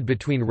 distributed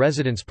between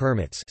residence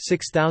permits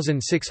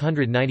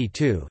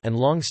 6,692 and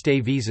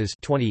long-stay visas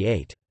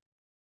 28.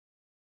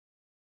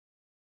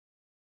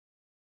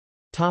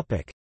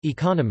 Topic: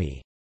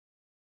 Economy.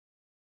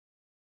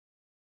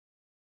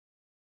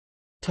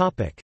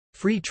 Topic: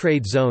 Free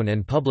trade zone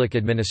and public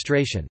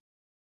administration.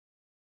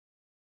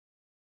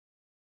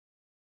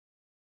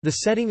 The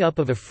setting up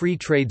of a free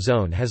trade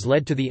zone has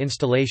led to the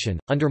installation,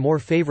 under more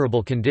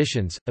favorable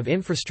conditions, of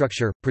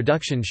infrastructure,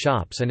 production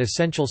shops and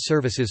essential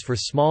services for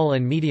small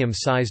and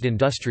medium-sized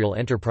industrial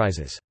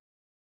enterprises.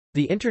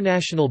 The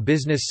International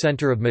Business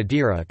Center of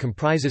Madeira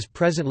comprises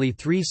presently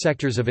three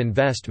sectors of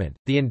investment: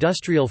 the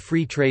Industrial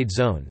Free Trade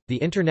Zone, the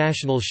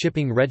International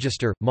Shipping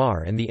Register,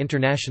 MAR, and the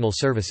International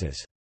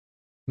Services.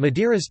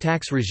 Madeira's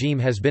tax regime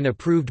has been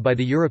approved by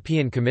the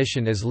European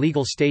Commission as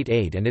legal state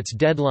aid, and its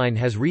deadline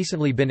has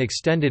recently been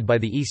extended by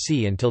the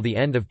EC until the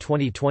end of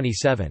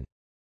 2027.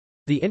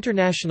 The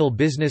International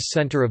Business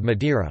Center of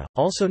Madeira,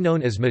 also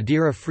known as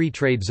Madeira Free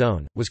Trade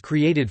Zone, was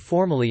created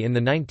formally in the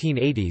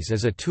 1980s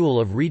as a tool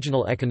of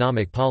regional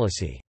economic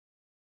policy.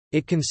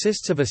 It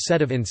consists of a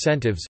set of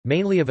incentives,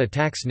 mainly of a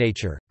tax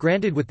nature,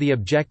 granted with the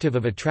objective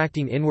of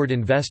attracting inward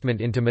investment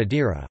into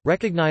Madeira,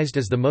 recognized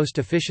as the most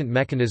efficient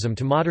mechanism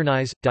to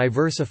modernize,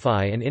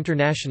 diversify and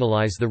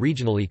internationalize the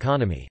regional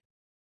economy.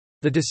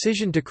 The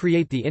decision to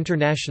create the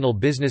International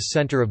Business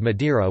Center of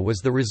Madeira was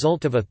the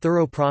result of a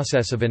thorough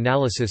process of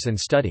analysis and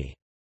study.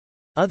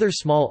 Other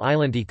small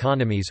island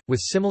economies,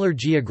 with similar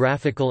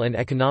geographical and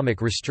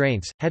economic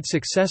restraints, had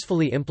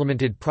successfully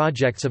implemented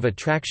projects of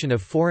attraction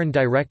of foreign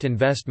direct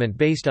investment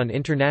based on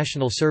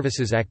international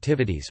services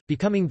activities,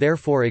 becoming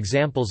therefore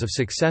examples of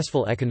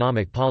successful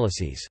economic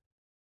policies.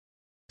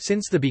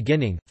 Since the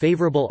beginning,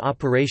 favorable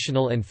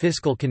operational and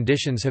fiscal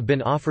conditions have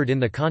been offered in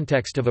the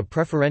context of a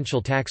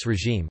preferential tax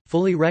regime,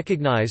 fully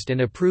recognized and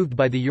approved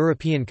by the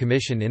European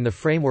Commission in the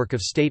framework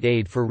of state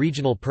aid for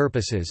regional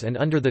purposes and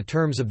under the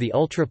terms of the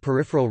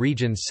ultra-peripheral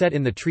regions set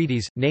in the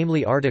treaties,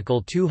 namely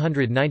Article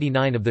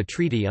 299 of the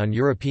Treaty on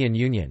European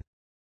Union.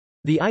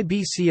 The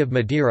IBC of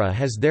Madeira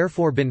has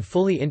therefore been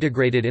fully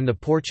integrated in the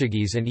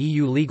Portuguese and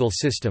EU legal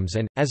systems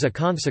and, as a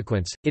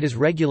consequence, it is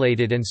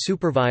regulated and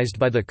supervised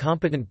by the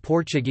competent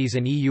Portuguese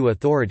and EU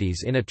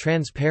authorities in a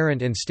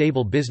transparent and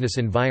stable business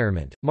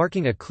environment,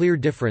 marking a clear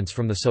difference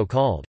from the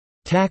so-called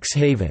tax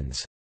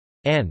havens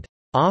and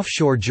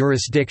offshore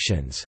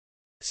jurisdictions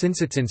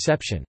since its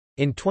inception.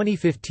 In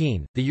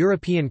 2015, the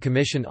European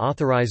Commission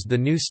authorized the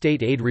new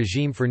state aid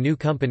regime for new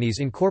companies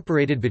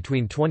incorporated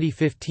between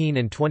 2015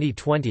 and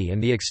 2020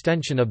 and the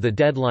extension of the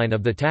deadline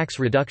of the tax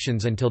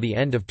reductions until the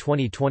end of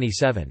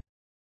 2027.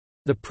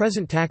 The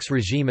present tax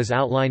regime is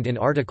outlined in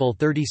Article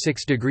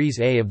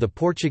 36(a) of the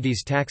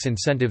Portuguese Tax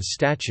Incentives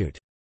Statute.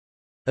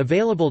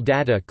 Available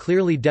data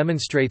clearly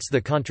demonstrates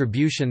the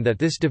contribution that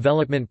this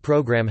development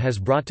program has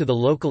brought to the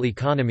local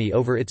economy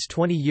over its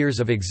 20 years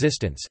of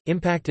existence,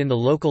 impact in the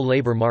local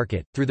labor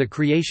market, through the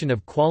creation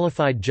of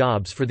qualified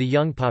jobs for the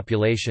young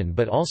population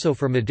but also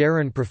for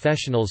Madeiran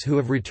professionals who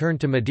have returned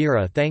to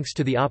Madeira thanks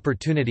to the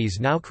opportunities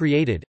now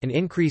created, an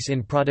increase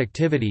in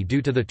productivity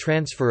due to the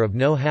transfer of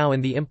know-how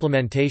and the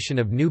implementation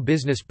of new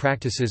business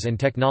practices and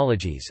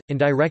technologies,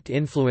 indirect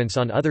influence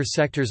on other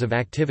sectors of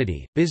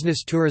activity,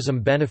 business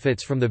tourism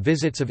benefits from the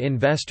visits of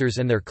investors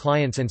and their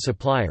clients and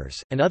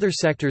suppliers, and other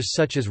sectors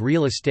such as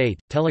real estate,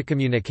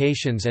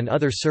 telecommunications and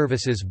other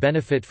services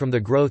benefit from the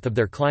growth of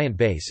their client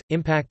base,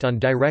 impact on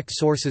direct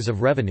sources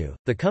of revenue.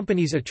 The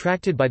companies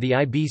attracted by the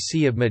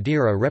IBC of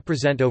Madeira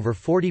represent over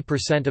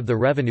 40% of the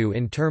revenue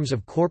in terms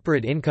of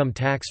corporate income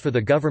tax for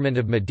the government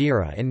of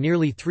Madeira and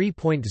nearly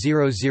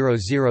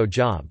 3,000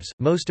 jobs,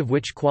 most of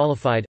which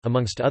qualified,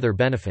 amongst other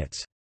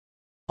benefits.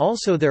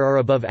 Also there are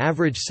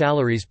above-average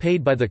salaries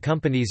paid by the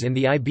companies in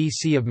the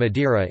IBC of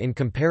Madeira in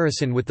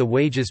comparison with the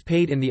wages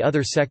paid in the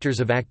other sectors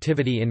of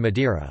activity in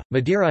Madeira.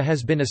 Madeira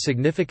has been a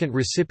significant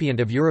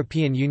recipient of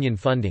European Union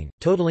funding,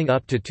 totaling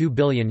up to €2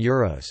 billion.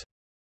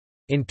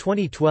 In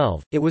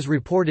 2012, it was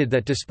reported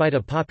that despite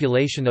a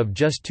population of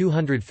just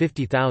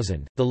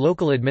 250,000, the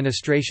local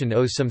administration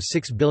owes some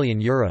 €6 billion.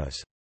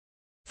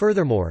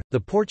 Furthermore, the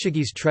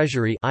Portuguese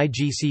Treasury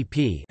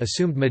 (IGCP)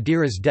 assumed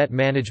Madeira's debt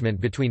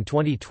management between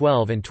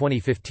 2012 and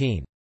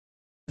 2015.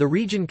 The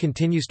region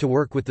continues to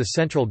work with the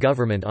central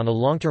government on a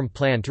long-term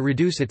plan to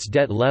reduce its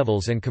debt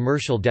levels and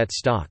commercial debt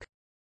stock.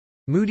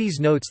 Moody's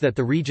notes that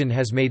the region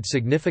has made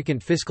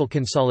significant fiscal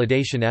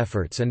consolidation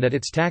efforts and that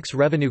its tax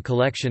revenue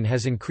collection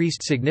has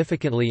increased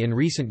significantly in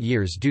recent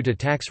years due to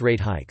tax rate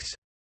hikes.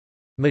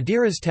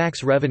 Madeira's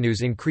tax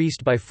revenues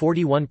increased by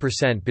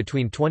 41%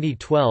 between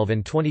 2012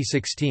 and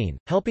 2016,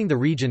 helping the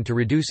region to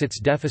reduce its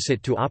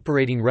deficit to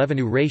operating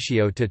revenue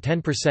ratio to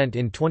 10%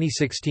 in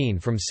 2016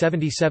 from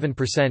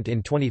 77%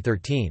 in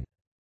 2013.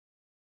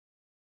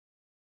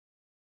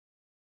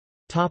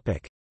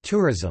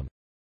 Tourism.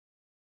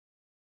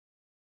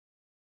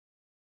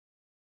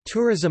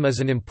 Tourism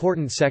is an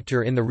important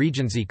sector in the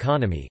region's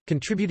economy,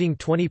 contributing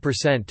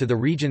 20% to the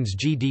region's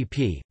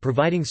GDP,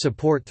 providing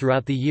support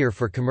throughout the year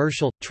for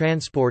commercial,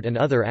 transport and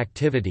other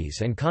activities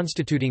and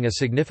constituting a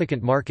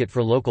significant market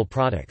for local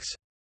products.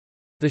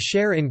 The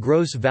share in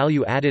gross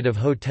value added of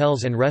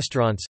hotels and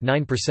restaurants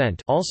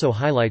 9% also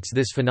highlights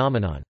this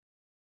phenomenon.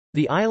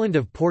 The island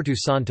of Porto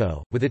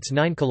Santo, with its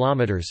 9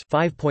 kilometers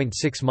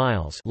 (5.6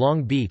 miles)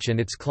 long beach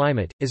and its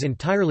climate, is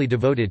entirely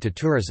devoted to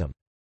tourism.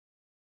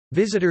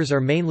 Visitors are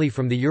mainly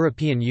from the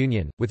European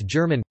Union, with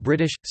German,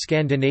 British,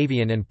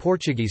 Scandinavian and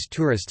Portuguese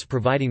tourists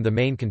providing the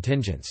main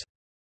contingents.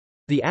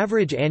 The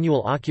average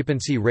annual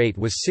occupancy rate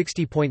was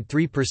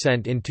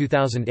 60.3% in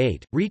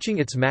 2008, reaching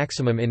its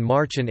maximum in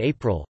March and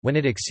April, when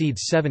it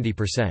exceeds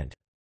 70%.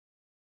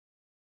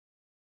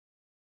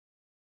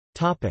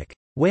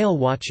 Whale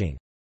watching.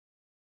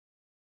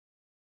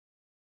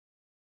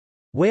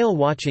 Whale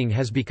watching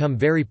has become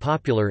very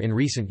popular in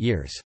recent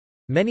years.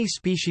 Many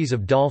species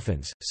of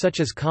dolphins,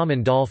 such as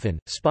common dolphin,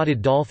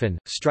 spotted dolphin,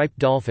 striped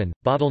dolphin,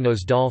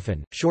 bottlenose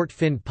dolphin,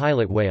 short-finned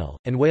pilot whale,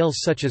 and whales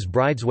such as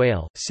bride's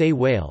whale, sei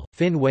whale,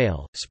 fin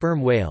whale,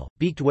 sperm whale,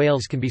 beaked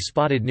whales can be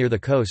spotted near the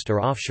coast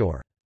or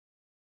offshore.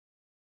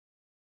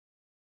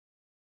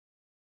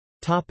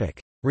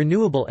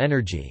 Renewable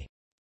energy.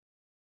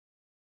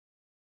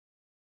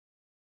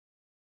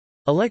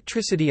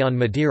 Electricity on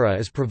Madeira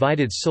is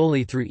provided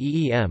solely through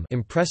EEM,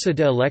 Empresa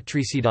de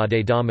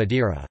Electricidade da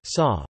Madeira,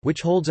 SA, which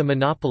holds a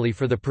monopoly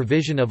for the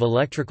provision of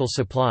electrical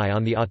supply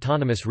on the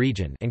autonomous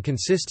region and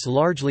consists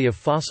largely of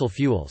fossil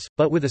fuels,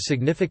 but with a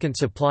significant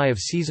supply of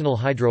seasonal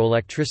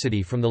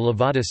hydroelectricity from the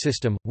Levada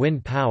system,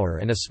 wind power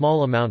and a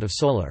small amount of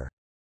solar.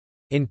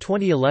 In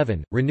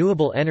 2011,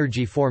 renewable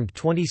energy formed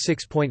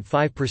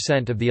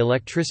 26.5% of the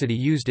electricity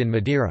used in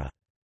Madeira.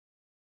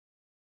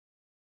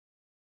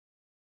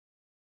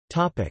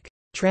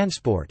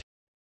 Transport.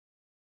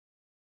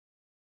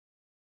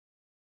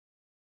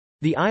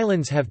 The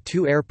islands have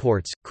 2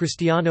 airports,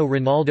 Cristiano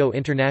Ronaldo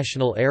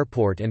International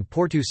Airport and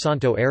Porto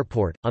Santo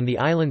Airport, on the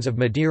islands of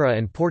Madeira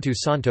and Porto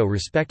Santo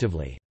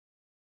respectively.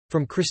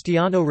 From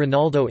Cristiano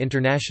Ronaldo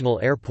International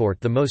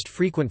Airport the most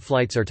frequent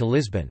flights are to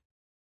Lisbon.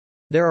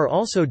 There are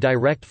also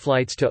direct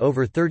flights to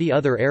over 30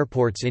 other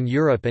airports in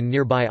Europe and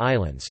nearby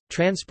islands.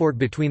 Transport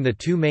between the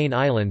two main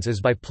islands is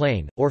by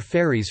plane, or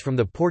ferries from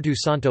the Porto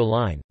Santo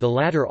line, the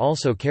latter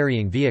also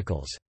carrying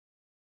vehicles.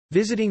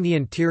 Visiting the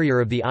interior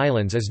of the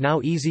islands is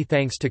now easy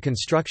thanks to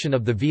construction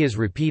of the Vias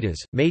Rapidas,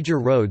 major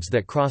roads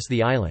that cross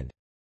the island.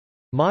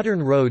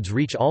 Modern roads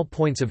reach all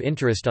points of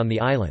interest on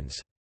the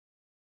islands.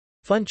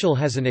 Funchal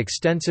has an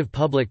extensive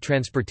public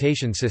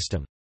transportation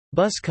system.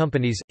 Bus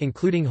companies,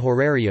 including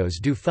Horarios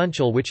do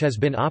Funchal, which has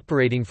been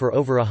operating for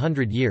over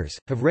 100 years,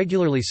 have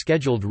regularly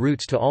scheduled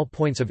routes to all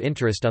points of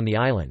interest on the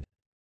island.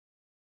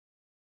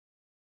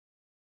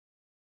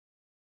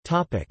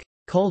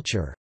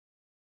 Culture.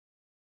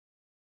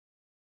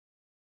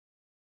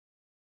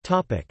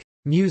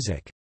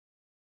 Music.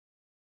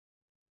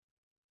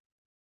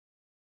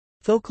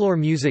 Folklore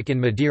music in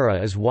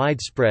Madeira is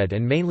widespread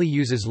and mainly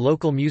uses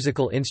local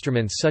musical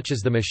instruments such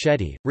as the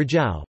machete,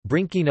 rajão,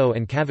 brinquinho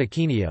and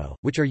cavaquinho,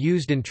 which are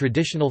used in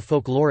traditional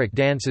folkloric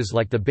dances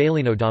like the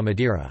Bailinho da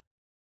Madeira.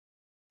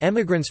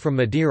 Emigrants from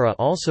Madeira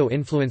also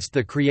influenced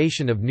the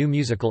creation of new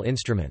musical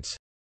instruments.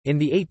 In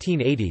the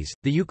 1880s,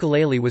 the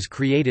ukulele was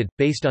created,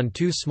 based on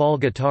two small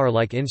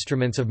guitar-like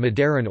instruments of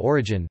Madeiran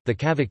origin, the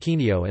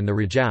cavaquinho and the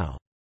rajão.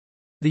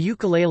 The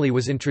ukulele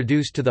was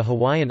introduced to the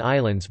Hawaiian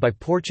Islands by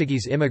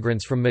Portuguese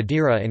immigrants from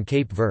Madeira and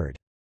Cape Verde.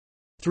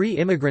 Three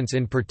immigrants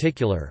in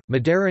particular,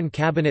 Madeiran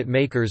cabinet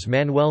makers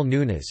Manuel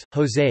Nunes,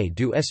 José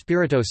do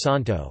Espírito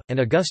Santo, and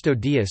Augusto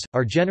Dias,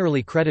 are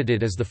generally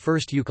credited as the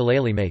first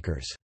ukulele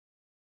makers.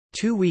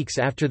 2 weeks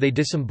after they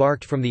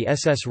disembarked from the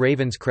SS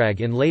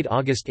Ravenscrag in late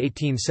August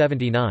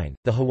 1879,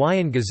 the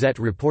Hawaiian Gazette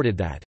reported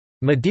that,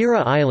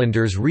 "Madeira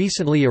Islanders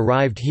recently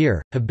arrived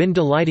here, have been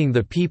delighting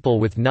the people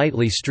with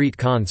nightly street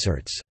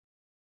concerts."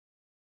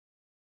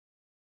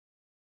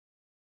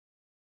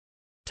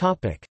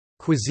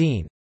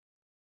 Cuisine.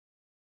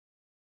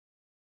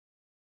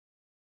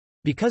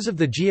 Because of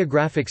the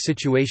geographic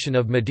situation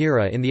of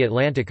Madeira in the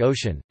Atlantic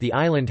Ocean, the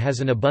island has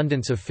an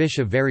abundance of fish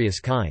of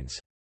various kinds.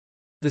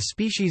 The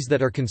species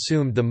that are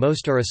consumed the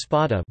most are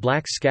espada,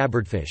 black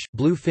scabbardfish,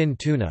 bluefin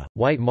tuna,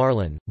 white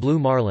marlin, blue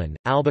marlin,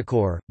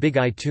 albacore,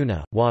 big-eye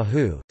tuna,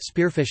 wahoo,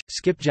 spearfish,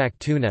 skipjack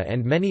tuna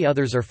and many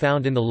others are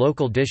found in the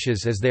local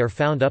dishes as they are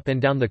found up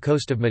and down the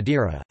coast of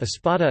Madeira.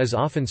 Espada is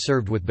often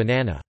served with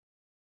banana.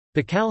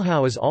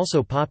 Bacalhau is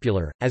also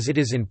popular, as it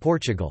is in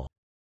Portugal.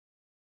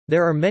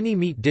 There are many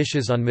meat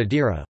dishes on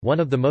Madeira, one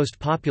of the most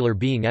popular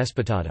being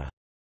espetada.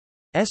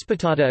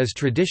 Espetada is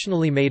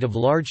traditionally made of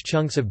large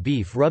chunks of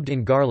beef rubbed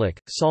in garlic,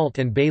 salt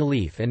and bay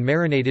leaf and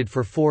marinated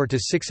for 4 to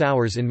 6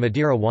 hours in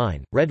Madeira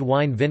wine, red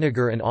wine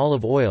vinegar and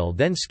olive oil,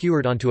 then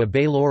skewered onto a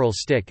bay laurel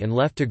stick and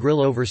left to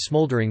grill over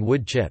smoldering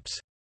wood chips.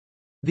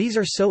 These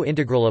are so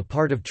integral a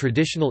part of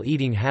traditional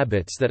eating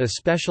habits that a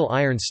special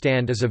iron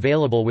stand is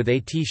available with a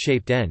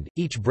T-shaped end,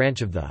 each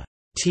branch of the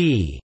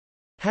T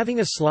having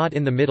a slot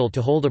in the middle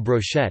to hold a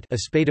brochette,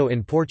 espeto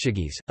in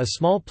Portuguese. A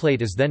small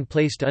plate is then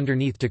placed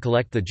underneath to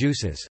collect the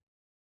juices.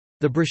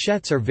 The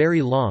brochettes are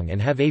very long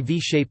and have a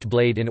V-shaped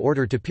blade in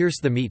order to pierce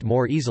the meat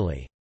more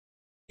easily.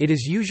 It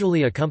is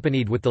usually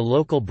accompanied with the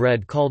local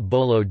bread called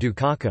bolo do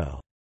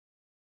caco.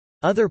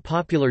 Other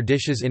popular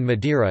dishes in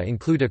Madeira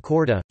include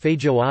acorda,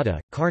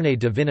 feijoada, carne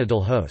de vina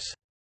del hos.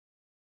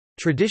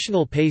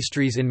 Traditional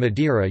pastries in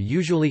Madeira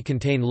usually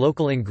contain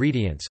local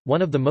ingredients,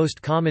 one of the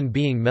most common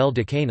being mel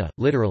de cana,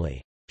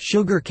 literally,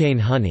 sugarcane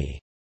honey,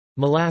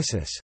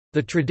 molasses.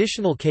 The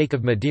traditional cake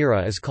of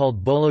Madeira is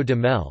called bolo de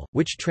mel,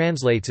 which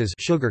translates as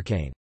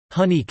sugarcane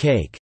honey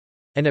cake,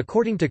 and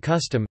according to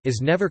custom,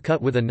 is never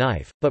cut with a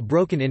knife, but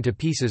broken into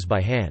pieces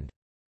by hand.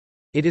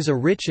 It is a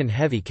rich and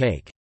heavy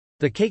cake.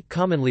 The cake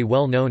commonly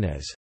well known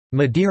as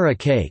Madeira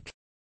cake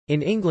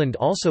in England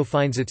also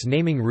finds its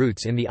naming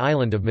roots in the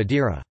island of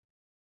Madeira.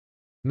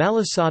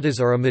 Malasadas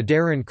are a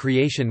Madeiran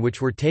creation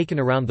which were taken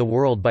around the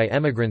world by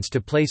emigrants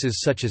to places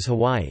such as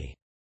Hawaii.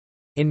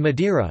 In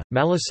Madeira,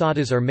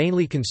 malasadas are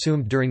mainly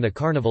consumed during the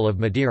Carnival of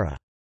Madeira.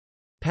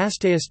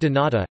 Pastéis de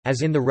nata,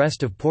 as in the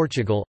rest of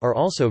Portugal, are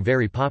also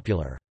very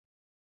popular.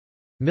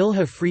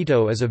 Milho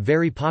frito is a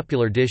very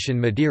popular dish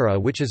in Madeira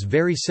which is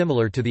very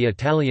similar to the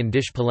Italian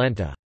dish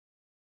polenta.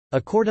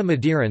 Acorda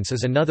madeirense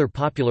is another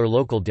popular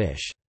local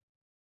dish.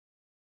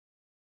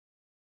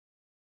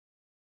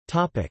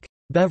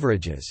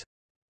 Beverages.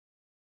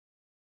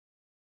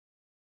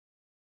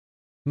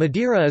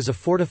 Madeira is a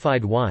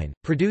fortified wine,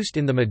 produced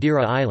in the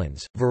Madeira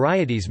Islands.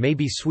 Varieties may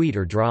be sweet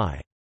or dry.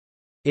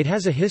 It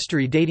has a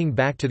history dating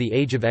back to the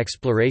Age of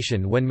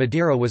Exploration when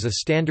Madeira was a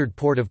standard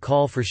port of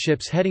call for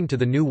ships heading to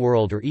the New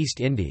World or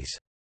East Indies.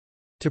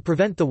 To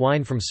prevent the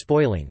wine from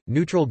spoiling,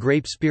 neutral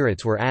grape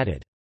spirits were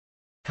added.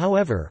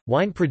 However,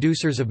 wine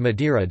producers of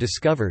Madeira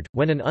discovered,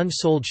 when an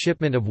unsold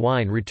shipment of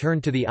wine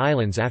returned to the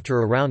islands after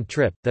a round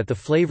trip, that the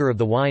flavor of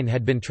the wine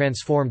had been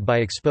transformed by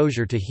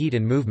exposure to heat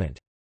and movement.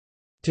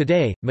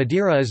 Today,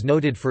 Madeira is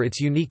noted for its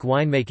unique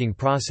winemaking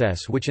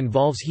process which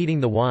involves heating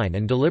the wine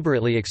and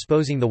deliberately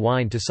exposing the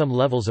wine to some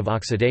levels of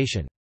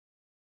oxidation.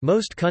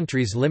 Most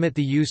countries limit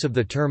the use of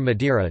the term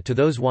Madeira to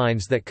those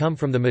wines that come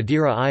from the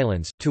Madeira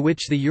Islands, to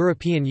which the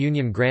European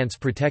Union grants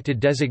protected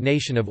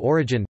designation of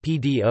origin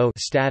 (PDO)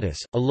 status.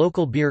 A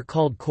local beer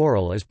called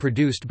Coral is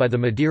produced by the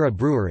Madeira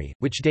Brewery,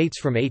 which dates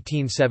from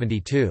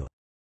 1872.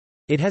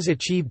 It has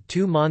achieved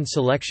 2 Mons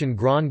Selection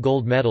Grand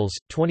Gold medals,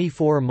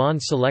 24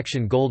 Mons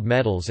Selection Gold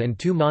medals and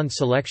 2 Mons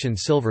Selection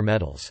Silver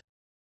medals.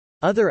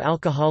 Other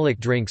alcoholic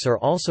drinks are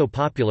also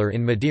popular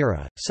in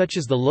Madeira, such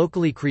as the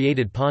locally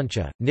created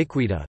poncha,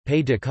 niquita,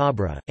 pé de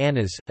cabra,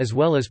 annas, as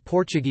well as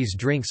Portuguese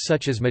drinks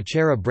such as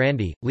machera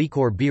brandy,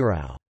 licor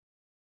birão.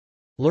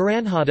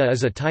 Laranjada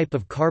is a type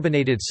of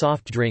carbonated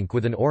soft drink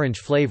with an orange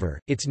flavor,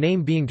 its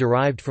name being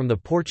derived from the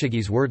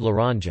Portuguese word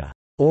laranja,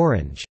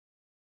 orange.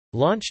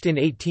 Launched in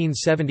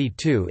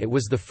 1872, it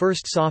was the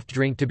first soft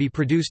drink to be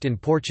produced in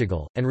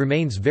Portugal, and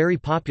remains very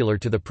popular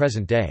to the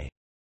present day.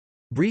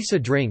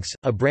 Brisa drinks,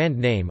 a brand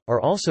name,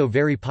 are also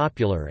very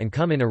popular and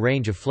come in a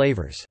range of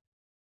flavors.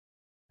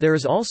 There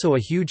is also a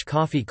huge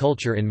coffee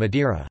culture in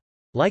Madeira.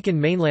 Like in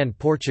mainland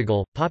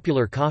Portugal,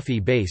 popular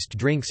coffee-based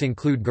drinks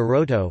include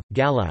garoto,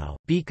 galão,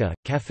 bica,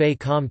 café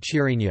com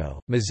cheirinho,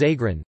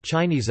 mazagran,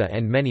 chinesa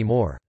and many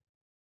more.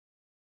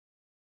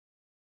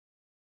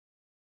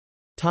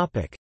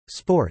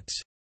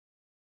 Sports.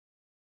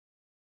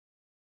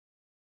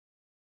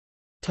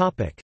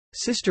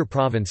 Sister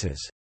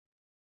provinces.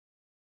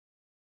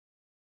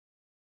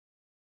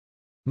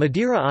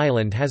 Madeira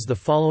Island has the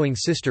following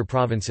sister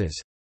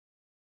provinces: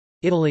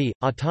 Italy,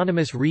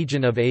 Autonomous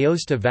Region of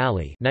Aosta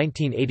Valley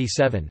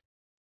 1987,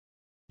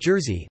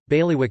 Jersey,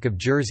 Bailiwick of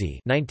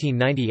Jersey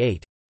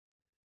 1998,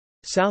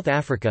 South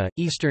Africa,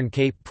 Eastern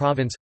Cape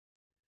Province,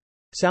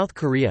 South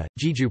Korea,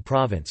 Jeju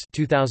Province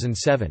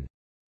 2007,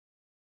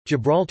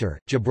 Gibraltar,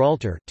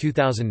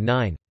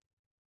 2009.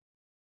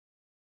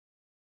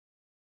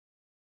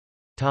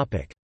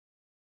 Topic: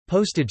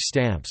 Postage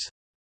stamps.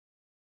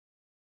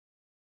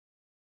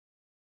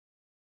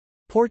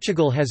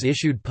 Portugal has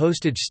issued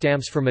postage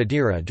stamps for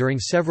Madeira during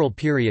several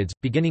periods,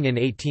 beginning in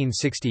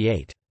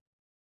 1868.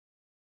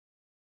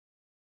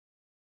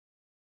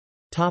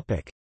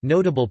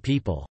 Notable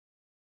people.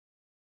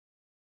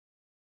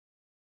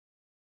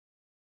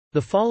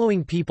 The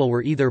following people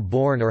were either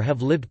born or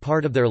have lived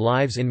part of their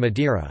lives in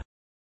Madeira: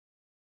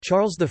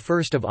 Charles I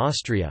of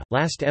Austria,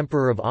 last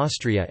Emperor of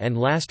Austria and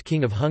last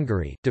King of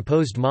Hungary,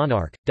 deposed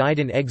monarch, died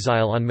in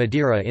exile on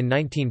Madeira in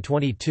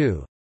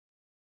 1922.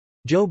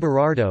 João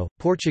Berardo,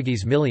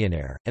 Portuguese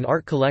millionaire, and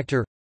art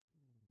collector.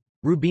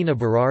 Rubina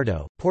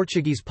Berardo,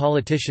 Portuguese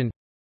politician.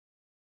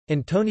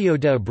 António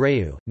de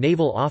Abreu,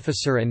 naval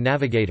officer and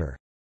navigator.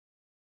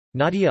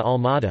 Nadia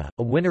Almada,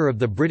 a winner of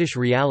the British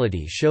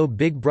reality show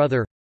Big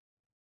Brother.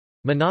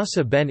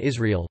 Manasseh ben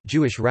Israel,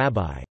 Jewish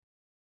rabbi.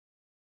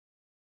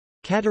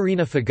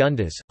 Catarina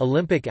Fagundes,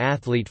 Olympic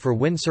athlete for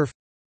windsurf.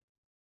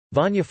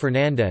 Vânia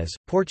Fernandes,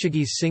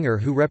 Portuguese singer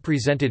who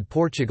represented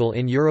Portugal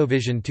in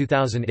Eurovision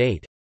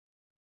 2008.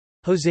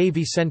 José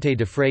Vicente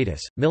de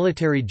Freitas,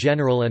 military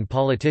general and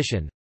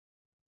politician.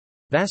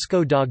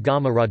 Vasco da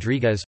Gama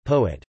Rodrigues,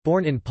 poet,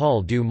 born in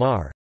Pau do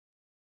Mar.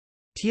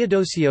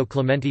 Teodosio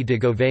Clemente de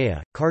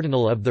Gouveia,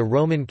 cardinal of the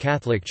Roman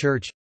Catholic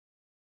Church.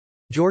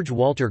 George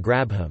Walter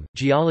Grabham,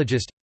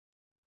 geologist.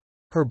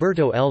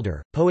 Herberto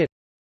Elder, poet.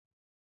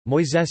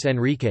 Moisés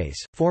Henriques,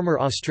 former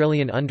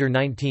Australian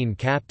under-19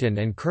 captain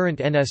and current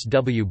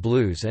NSW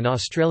Blues and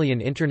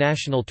Australian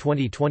international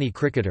 2020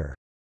 cricketer.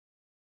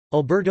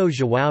 Alberto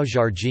João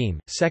Jardim,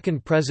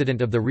 second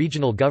president of the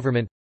regional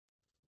government.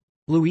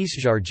 Luís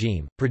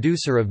Jardim,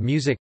 producer of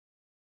music.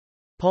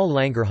 Paul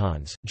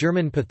Langerhans,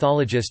 German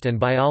pathologist and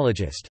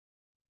biologist.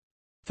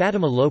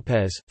 Fatima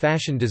Lopez,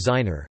 fashion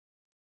designer.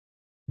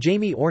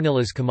 Jaime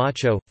Ornelas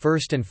Camacho,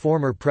 first and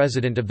former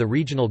president of the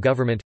regional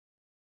government.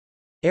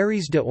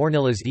 Aires de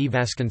Ornelas e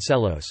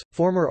Vasconcelos,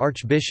 former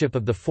archbishop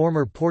of the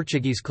former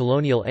Portuguese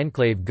colonial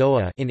enclave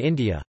Goa in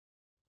India.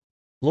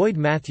 Lloyd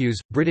Matthews,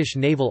 British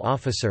naval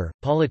officer,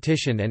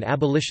 politician and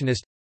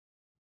abolitionist.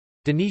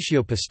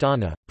 Dionisio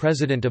Pestana,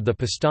 president of the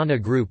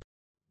Pestana Group.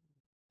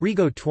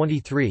 Rigo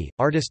 23,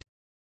 artist.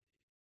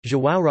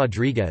 João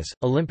Rodrigues,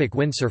 Olympic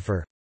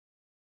windsurfer.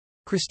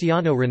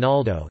 Cristiano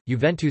Ronaldo,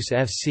 Juventus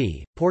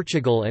FC,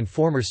 Portugal and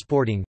former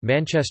Sporting,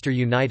 Manchester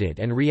United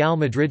and Real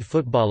Madrid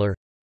footballer.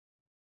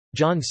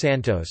 John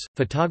Santos,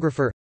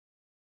 photographer.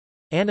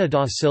 Ana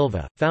da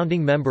Silva,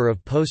 founding member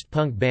of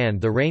post-punk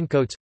band The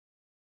Raincoats.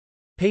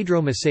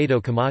 Pedro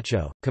Macedo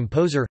Camacho,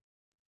 composer.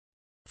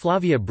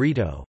 Flavia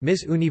Brito,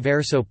 Miss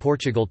Universo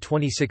Portugal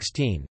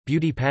 2016,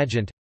 beauty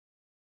pageant.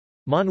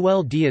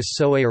 Manuel Dias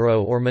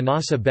Soeiro or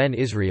Manasseh ben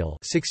Israel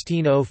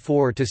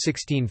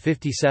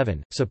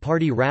 (1604–1657),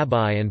 Sephardi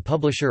rabbi and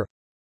publisher.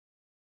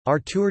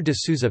 Artur de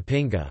Souza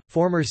Pinga,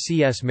 former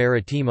CS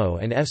Maritimo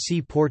and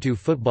FC Porto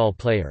football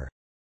player.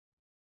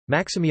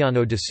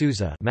 Maximiano de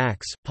Souza,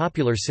 Max,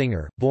 popular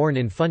singer, born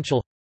in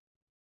Funchal.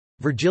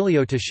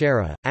 Virgilio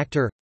Teixeira,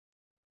 actor.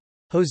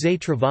 José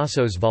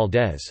Travassos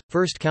Valdés,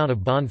 first Count of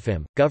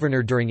Bonfim,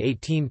 governor during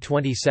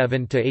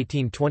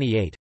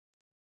 1827–1828.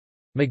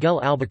 Miguel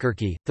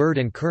Albuquerque, third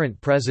and current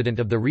president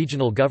of the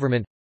regional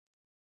government.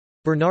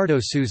 Bernardo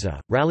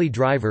Souza, rally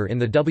driver in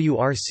the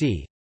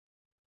WRC.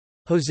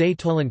 José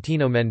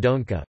Tolentino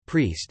Mendonça,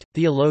 priest,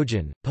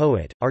 theologian,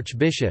 poet,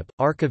 archbishop,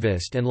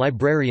 archivist and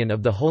librarian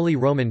of the Holy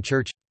Roman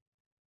Church.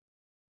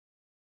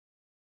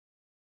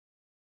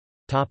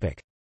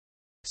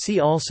 See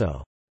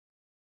also: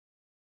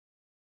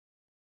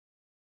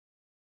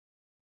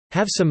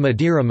 Have some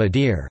Madeira.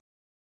 Madeira.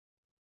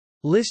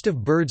 List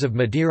of birds of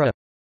Madeira.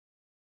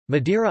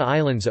 Madeira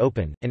Islands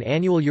Open, an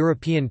annual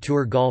European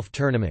Tour golf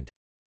tournament.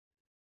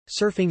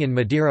 Surfing in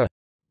Madeira.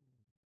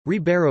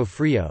 Ribeiro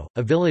Frio,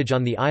 a village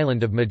on the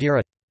island of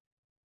Madeira.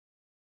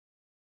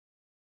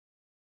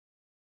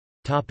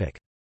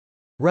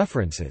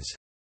 References.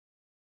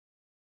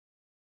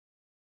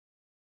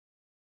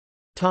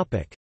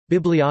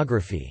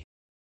 Bibliography.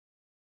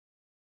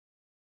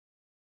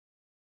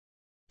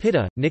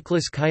 Pitta,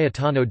 Nicholas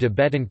Cayetano de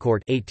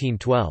Betancourt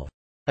 1812.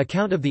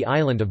 Account of the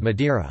Island of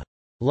Madeira.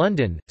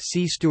 London,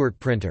 C. Stewart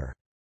Printer.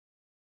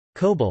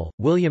 Coble,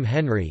 William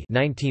Henry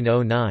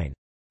 1909.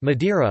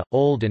 Madeira,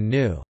 Old and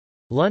New.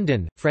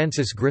 London,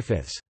 Francis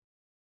Griffiths.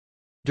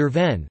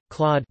 Derven,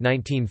 Claude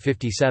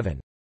 1957.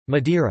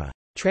 Madeira.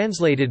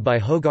 Translated by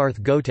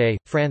Hogarth Gautier,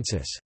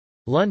 Francis.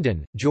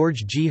 London,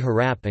 George G.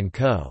 Harrap &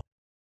 Co.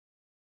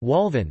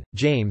 Walvin,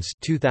 James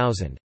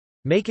 2000.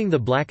 Making the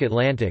Black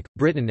Atlantic,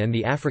 Britain and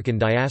the African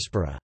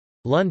Diaspora.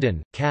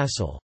 London,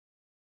 Castle.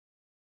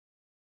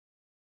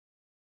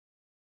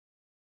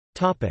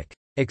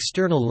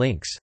 External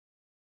links.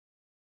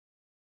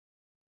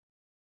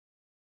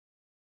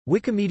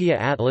 Wikimedia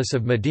Atlas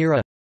of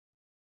Madeira.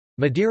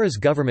 Madeira's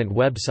government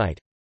website.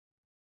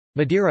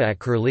 Madeira at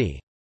Curlie.